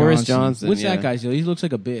 Boris Johnson. Johnson. What's yeah. that guy's deal? He looks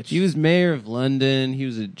like a bitch. He was mayor of London. He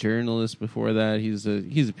was a journalist before that. He's a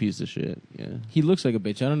piece of shit. Yeah. He looks like a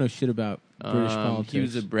bitch. I don't know shit about British politics. He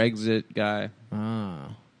was a Brexit guy. Ah.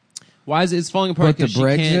 Why is it? It's falling apart But the because she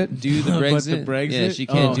can't Brexit? do the Brexit. But the Brexit? Yeah, she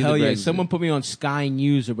can't oh, do hell the yeah. Brexit. Someone put me on Sky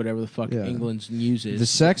News or whatever the fuck Yeah. England's news is. The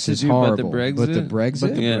sex To is do about the horrible. But the Brexit? Brexit?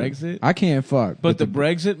 but the Yeah. Brexit? I can't fuck. But the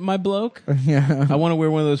Brexit, my bloke? yeah. I want to wear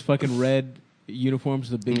one of those fucking red uniforms,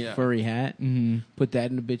 the big Yeah. furry hat. Mm-hmm. Put that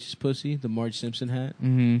in the bitch's pussy, the Marge Simpson hat.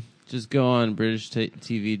 Mm-hmm. Just go on British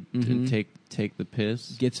TV Mhm. and take the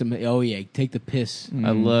piss. Get some. Oh yeah, take the piss.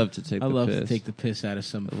 I love to take I the love piss. to take the piss out of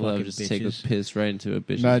some I fucking love just to take a bitches. piss right into a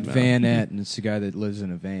bitch's About mouth. Vanette, and it's the guy that lives in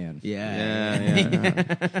a van.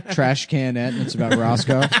 Yeah. Trash canette, and it's about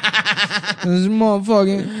Roscoe. This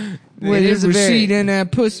motherfucking with It his is a very- receipt in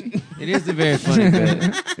that pussy. It is a very funny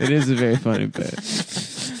bit. It is a very funny bit.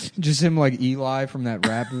 Just him like Eli from that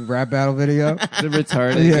rap battle video. The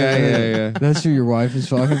retarded guy. Yeah. That's who your wife is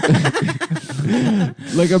fucking.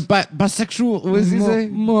 Like a bisexual. What does he say?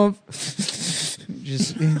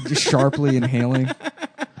 Just sharply inhaling.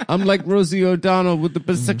 I'm like Rosie O'Donnell with the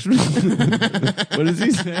bisexual. What does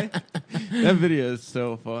he say? That video is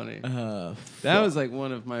so funny. That was like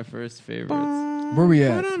one of my first favorites. Where we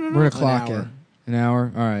at? Where the clock hour. at? An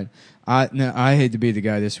hour? All right. I hate to be the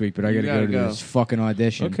guy this week, but I got to go to this fucking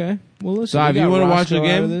audition. Okay. Well, listen. So, if you want to watch the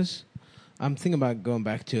game? This. I'm thinking about going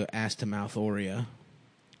back to ass to mouth Oria.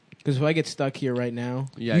 Because if I get stuck here right now,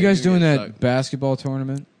 Yeah, You guys you're doing gonna that suck. basketball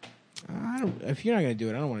tournament? I don't. If you're not gonna do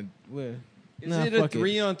it, I don't want to. Is it a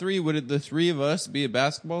 3-on-3? Would the three of us be a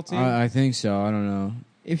basketball team? I think so. I don't know.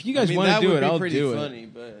 If you guys want that to do would it, be I'll pretty do it. funny,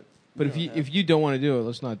 but But if you don't want to do it,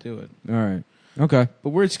 let's not do it. All right. Okay. But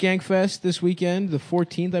we're at Skankfest this weekend. The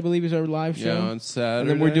 14th, I believe, is our live show. yeah, on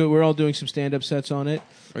Saturday. and then we're all doing some stand up sets on it.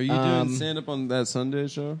 Are you doing stand up on that Sunday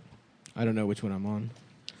show? I don't know which one I'm on.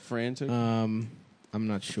 Frantic. I'm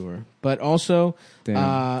not sure. But also,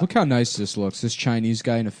 Damn. Look how nice this looks. This Chinese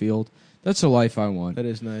guy in a field. That's the life I want. that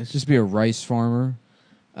is nice. Just be a rice farmer.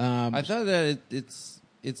 I thought that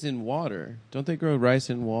it's in water. Don't they grow rice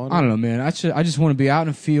in water? I don't know, man. I just want to be out in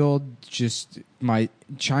a field, just my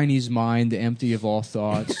Chinese mind empty of all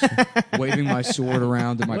thoughts, waving my sword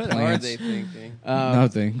around to my What plants. are they thinking?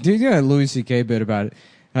 Nothing. Dude, yeah, Louis C.K. bit about it.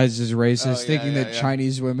 As just racist, Oh, yeah, thinking yeah, that yeah.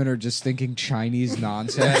 Chinese women are just thinking Chinese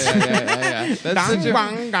nonsense. yeah. That's such a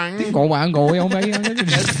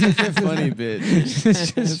funny bit. It's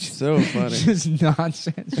That's so funny. just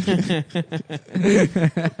nonsense.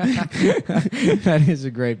 That is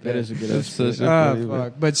a great bit. That is a good That's episode. such a funny bit.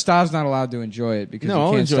 Fuck. But Stav's not allowed to enjoy it because No, he I'll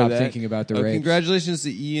can't enjoy stop that. thinking about the rapes. Congratulations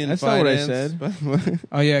to Ian. That's not what I Finance, said. by the way,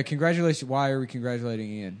 Oh yeah, congratulations. Why are we congratulating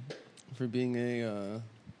Ian? for being a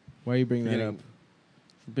Why are you bringing that Getting- up?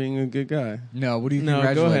 for being a good guy. No, what are you No, go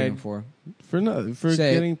congratulating ahead. him for? For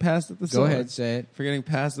Say it. getting past at the Go cellar. ahead, say it. For getting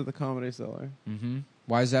past at the Comedy Cellar. Mm-hmm.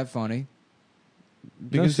 Why is that funny?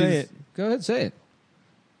 Because say he's- it. Go ahead, say it.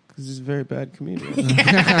 Because he's a very bad comedian.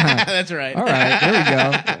 That's right. All right, there we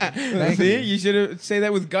go. Thank See, you. you should say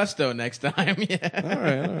that with gusto next time. Yeah.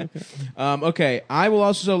 all right. Okay. Okay, I will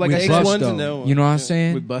also like With I Takes said one to Busto. know one. You know what I'm Yeah.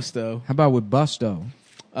 saying? with Busto. How about with Busto?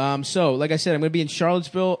 So, like I said, I'm going to be in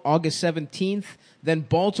Charlottesville August 17th, then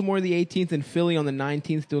Baltimore the 18th, and Philly on the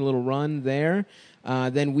 19th, doing a little run there.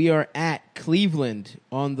 Then we are at Cleveland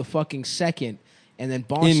on the fucking 2nd, and then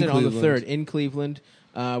Boston on the Cleveland. 3rd in Cleveland.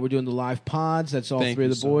 We're doing the live pods. That's all Thank three of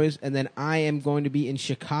you, the sir. boys. And then I am going to be in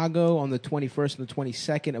Chicago on the 21st and the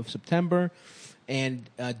 22nd of September, and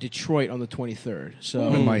Detroit on the 23rd. So I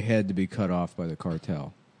want my head to be cut off by the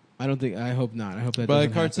cartel. I hope not. I hope that By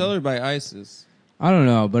doesn't cartel happen. or by ISIS? I don't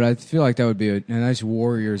know, but I feel like that would be a nice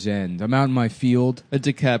warrior's end. I'm out in my field. A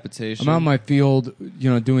decapitation. I'm out in my field,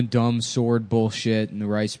 doing dumb sword bullshit in the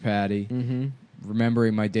rice paddy,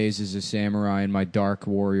 remembering my days as a samurai and my dark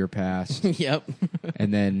warrior past. Yep.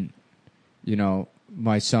 And then,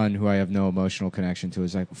 my son, who I have no emotional connection to,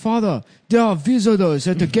 is like, "Father, there are visitors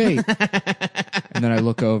at the gate." And then I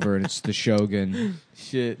look over and it's the Shogun,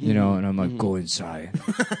 Shit. and I'm like, "Go inside.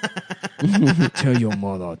 Tell your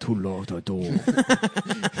mother to lock the door.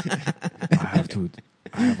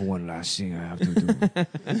 I have one last thing I have to do."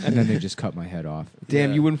 And then they just cut my head off. Damn,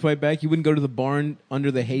 Yeah. you wouldn't fight back? You wouldn't go to the barn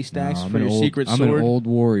under the haystacks No, for your secret I'm sword? an old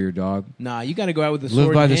warrior, dog. Nah, you got to go out with the Live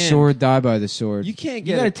sword by in the hand. sword, die by the sword. You can't You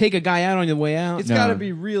get got to it. take a guy out on the way out. It's No. got to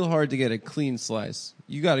be real hard to get a clean slice.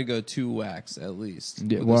 You got to go 2 whacks at least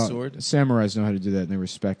Yeah, with well, a sword. samurais know how to do that, and they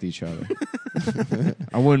respect each other.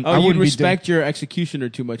 I wouldn't. Oh, I you'd wouldn't respect your executioner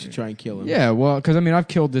too much to try and kill him. Yeah, well, because I've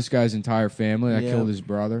killed this guy's entire family. I Yeah. killed his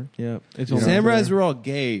brother. Yeah. It's You know, Samurais were all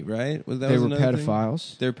gay, right? That They was were another thing?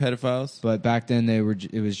 pedophiles, They're pedophiles. but back then they were.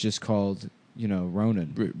 It was just called,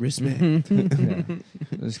 Ronin. Respect. Yeah.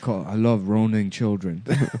 It's called. I love Ronin children.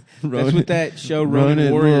 That's what that show Ronin Ronin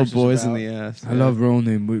little Warriors is boys in about. the ass. I love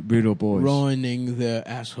Ronin little boys. Ruining their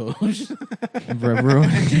assholes.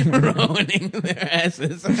 Ronin. Ruining their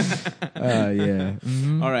asses. Yeah.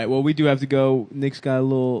 Mhm. All right, well, we do have to go. Nick's got a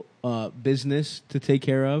little business to take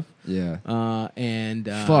care of. Yeah. And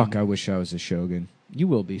Fuck! I wish I was a shogun. you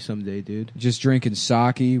will be someday, dude. Just drinking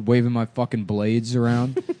sake, waving my fucking blades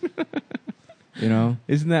around.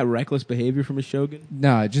 Isn't that reckless behavior from a shogun?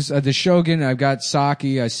 No, just the shogun. I've got sake.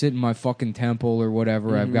 I sit in my fucking temple or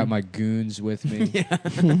whatever. I've got my goons with me,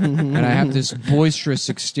 and I have this boisterous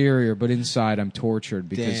exterior, but inside I'm tortured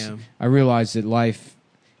because Damn. I realize that life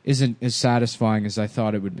isn't as satisfying as I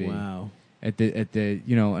thought it would be. Wow. At the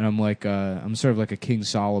and I'm like I'm sort of like a King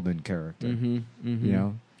Solomon character. Mm-hmm. Mm-hmm. You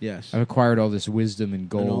know, Yes. I've acquired all this wisdom and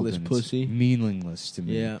gold, all this and pussy. It's meaningless to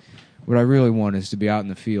me. Yeah. What I really want is to be out in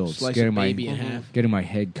the fields, Slice getting a my baby in half. getting my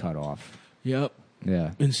head cut off. Yep.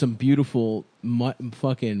 Yeah, And some beautiful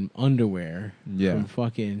fucking underwear. Yeah. From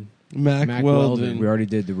fucking Mac, Mac Weldon. Weldon. we already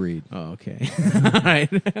did the read. Oh, okay. All right.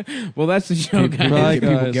 Well, that's the show, guys. Bye,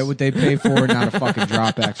 People guys. get what they pay for, not a fucking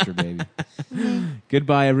drop extra, baby.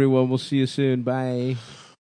 Goodbye, everyone. We'll see you soon. Bye.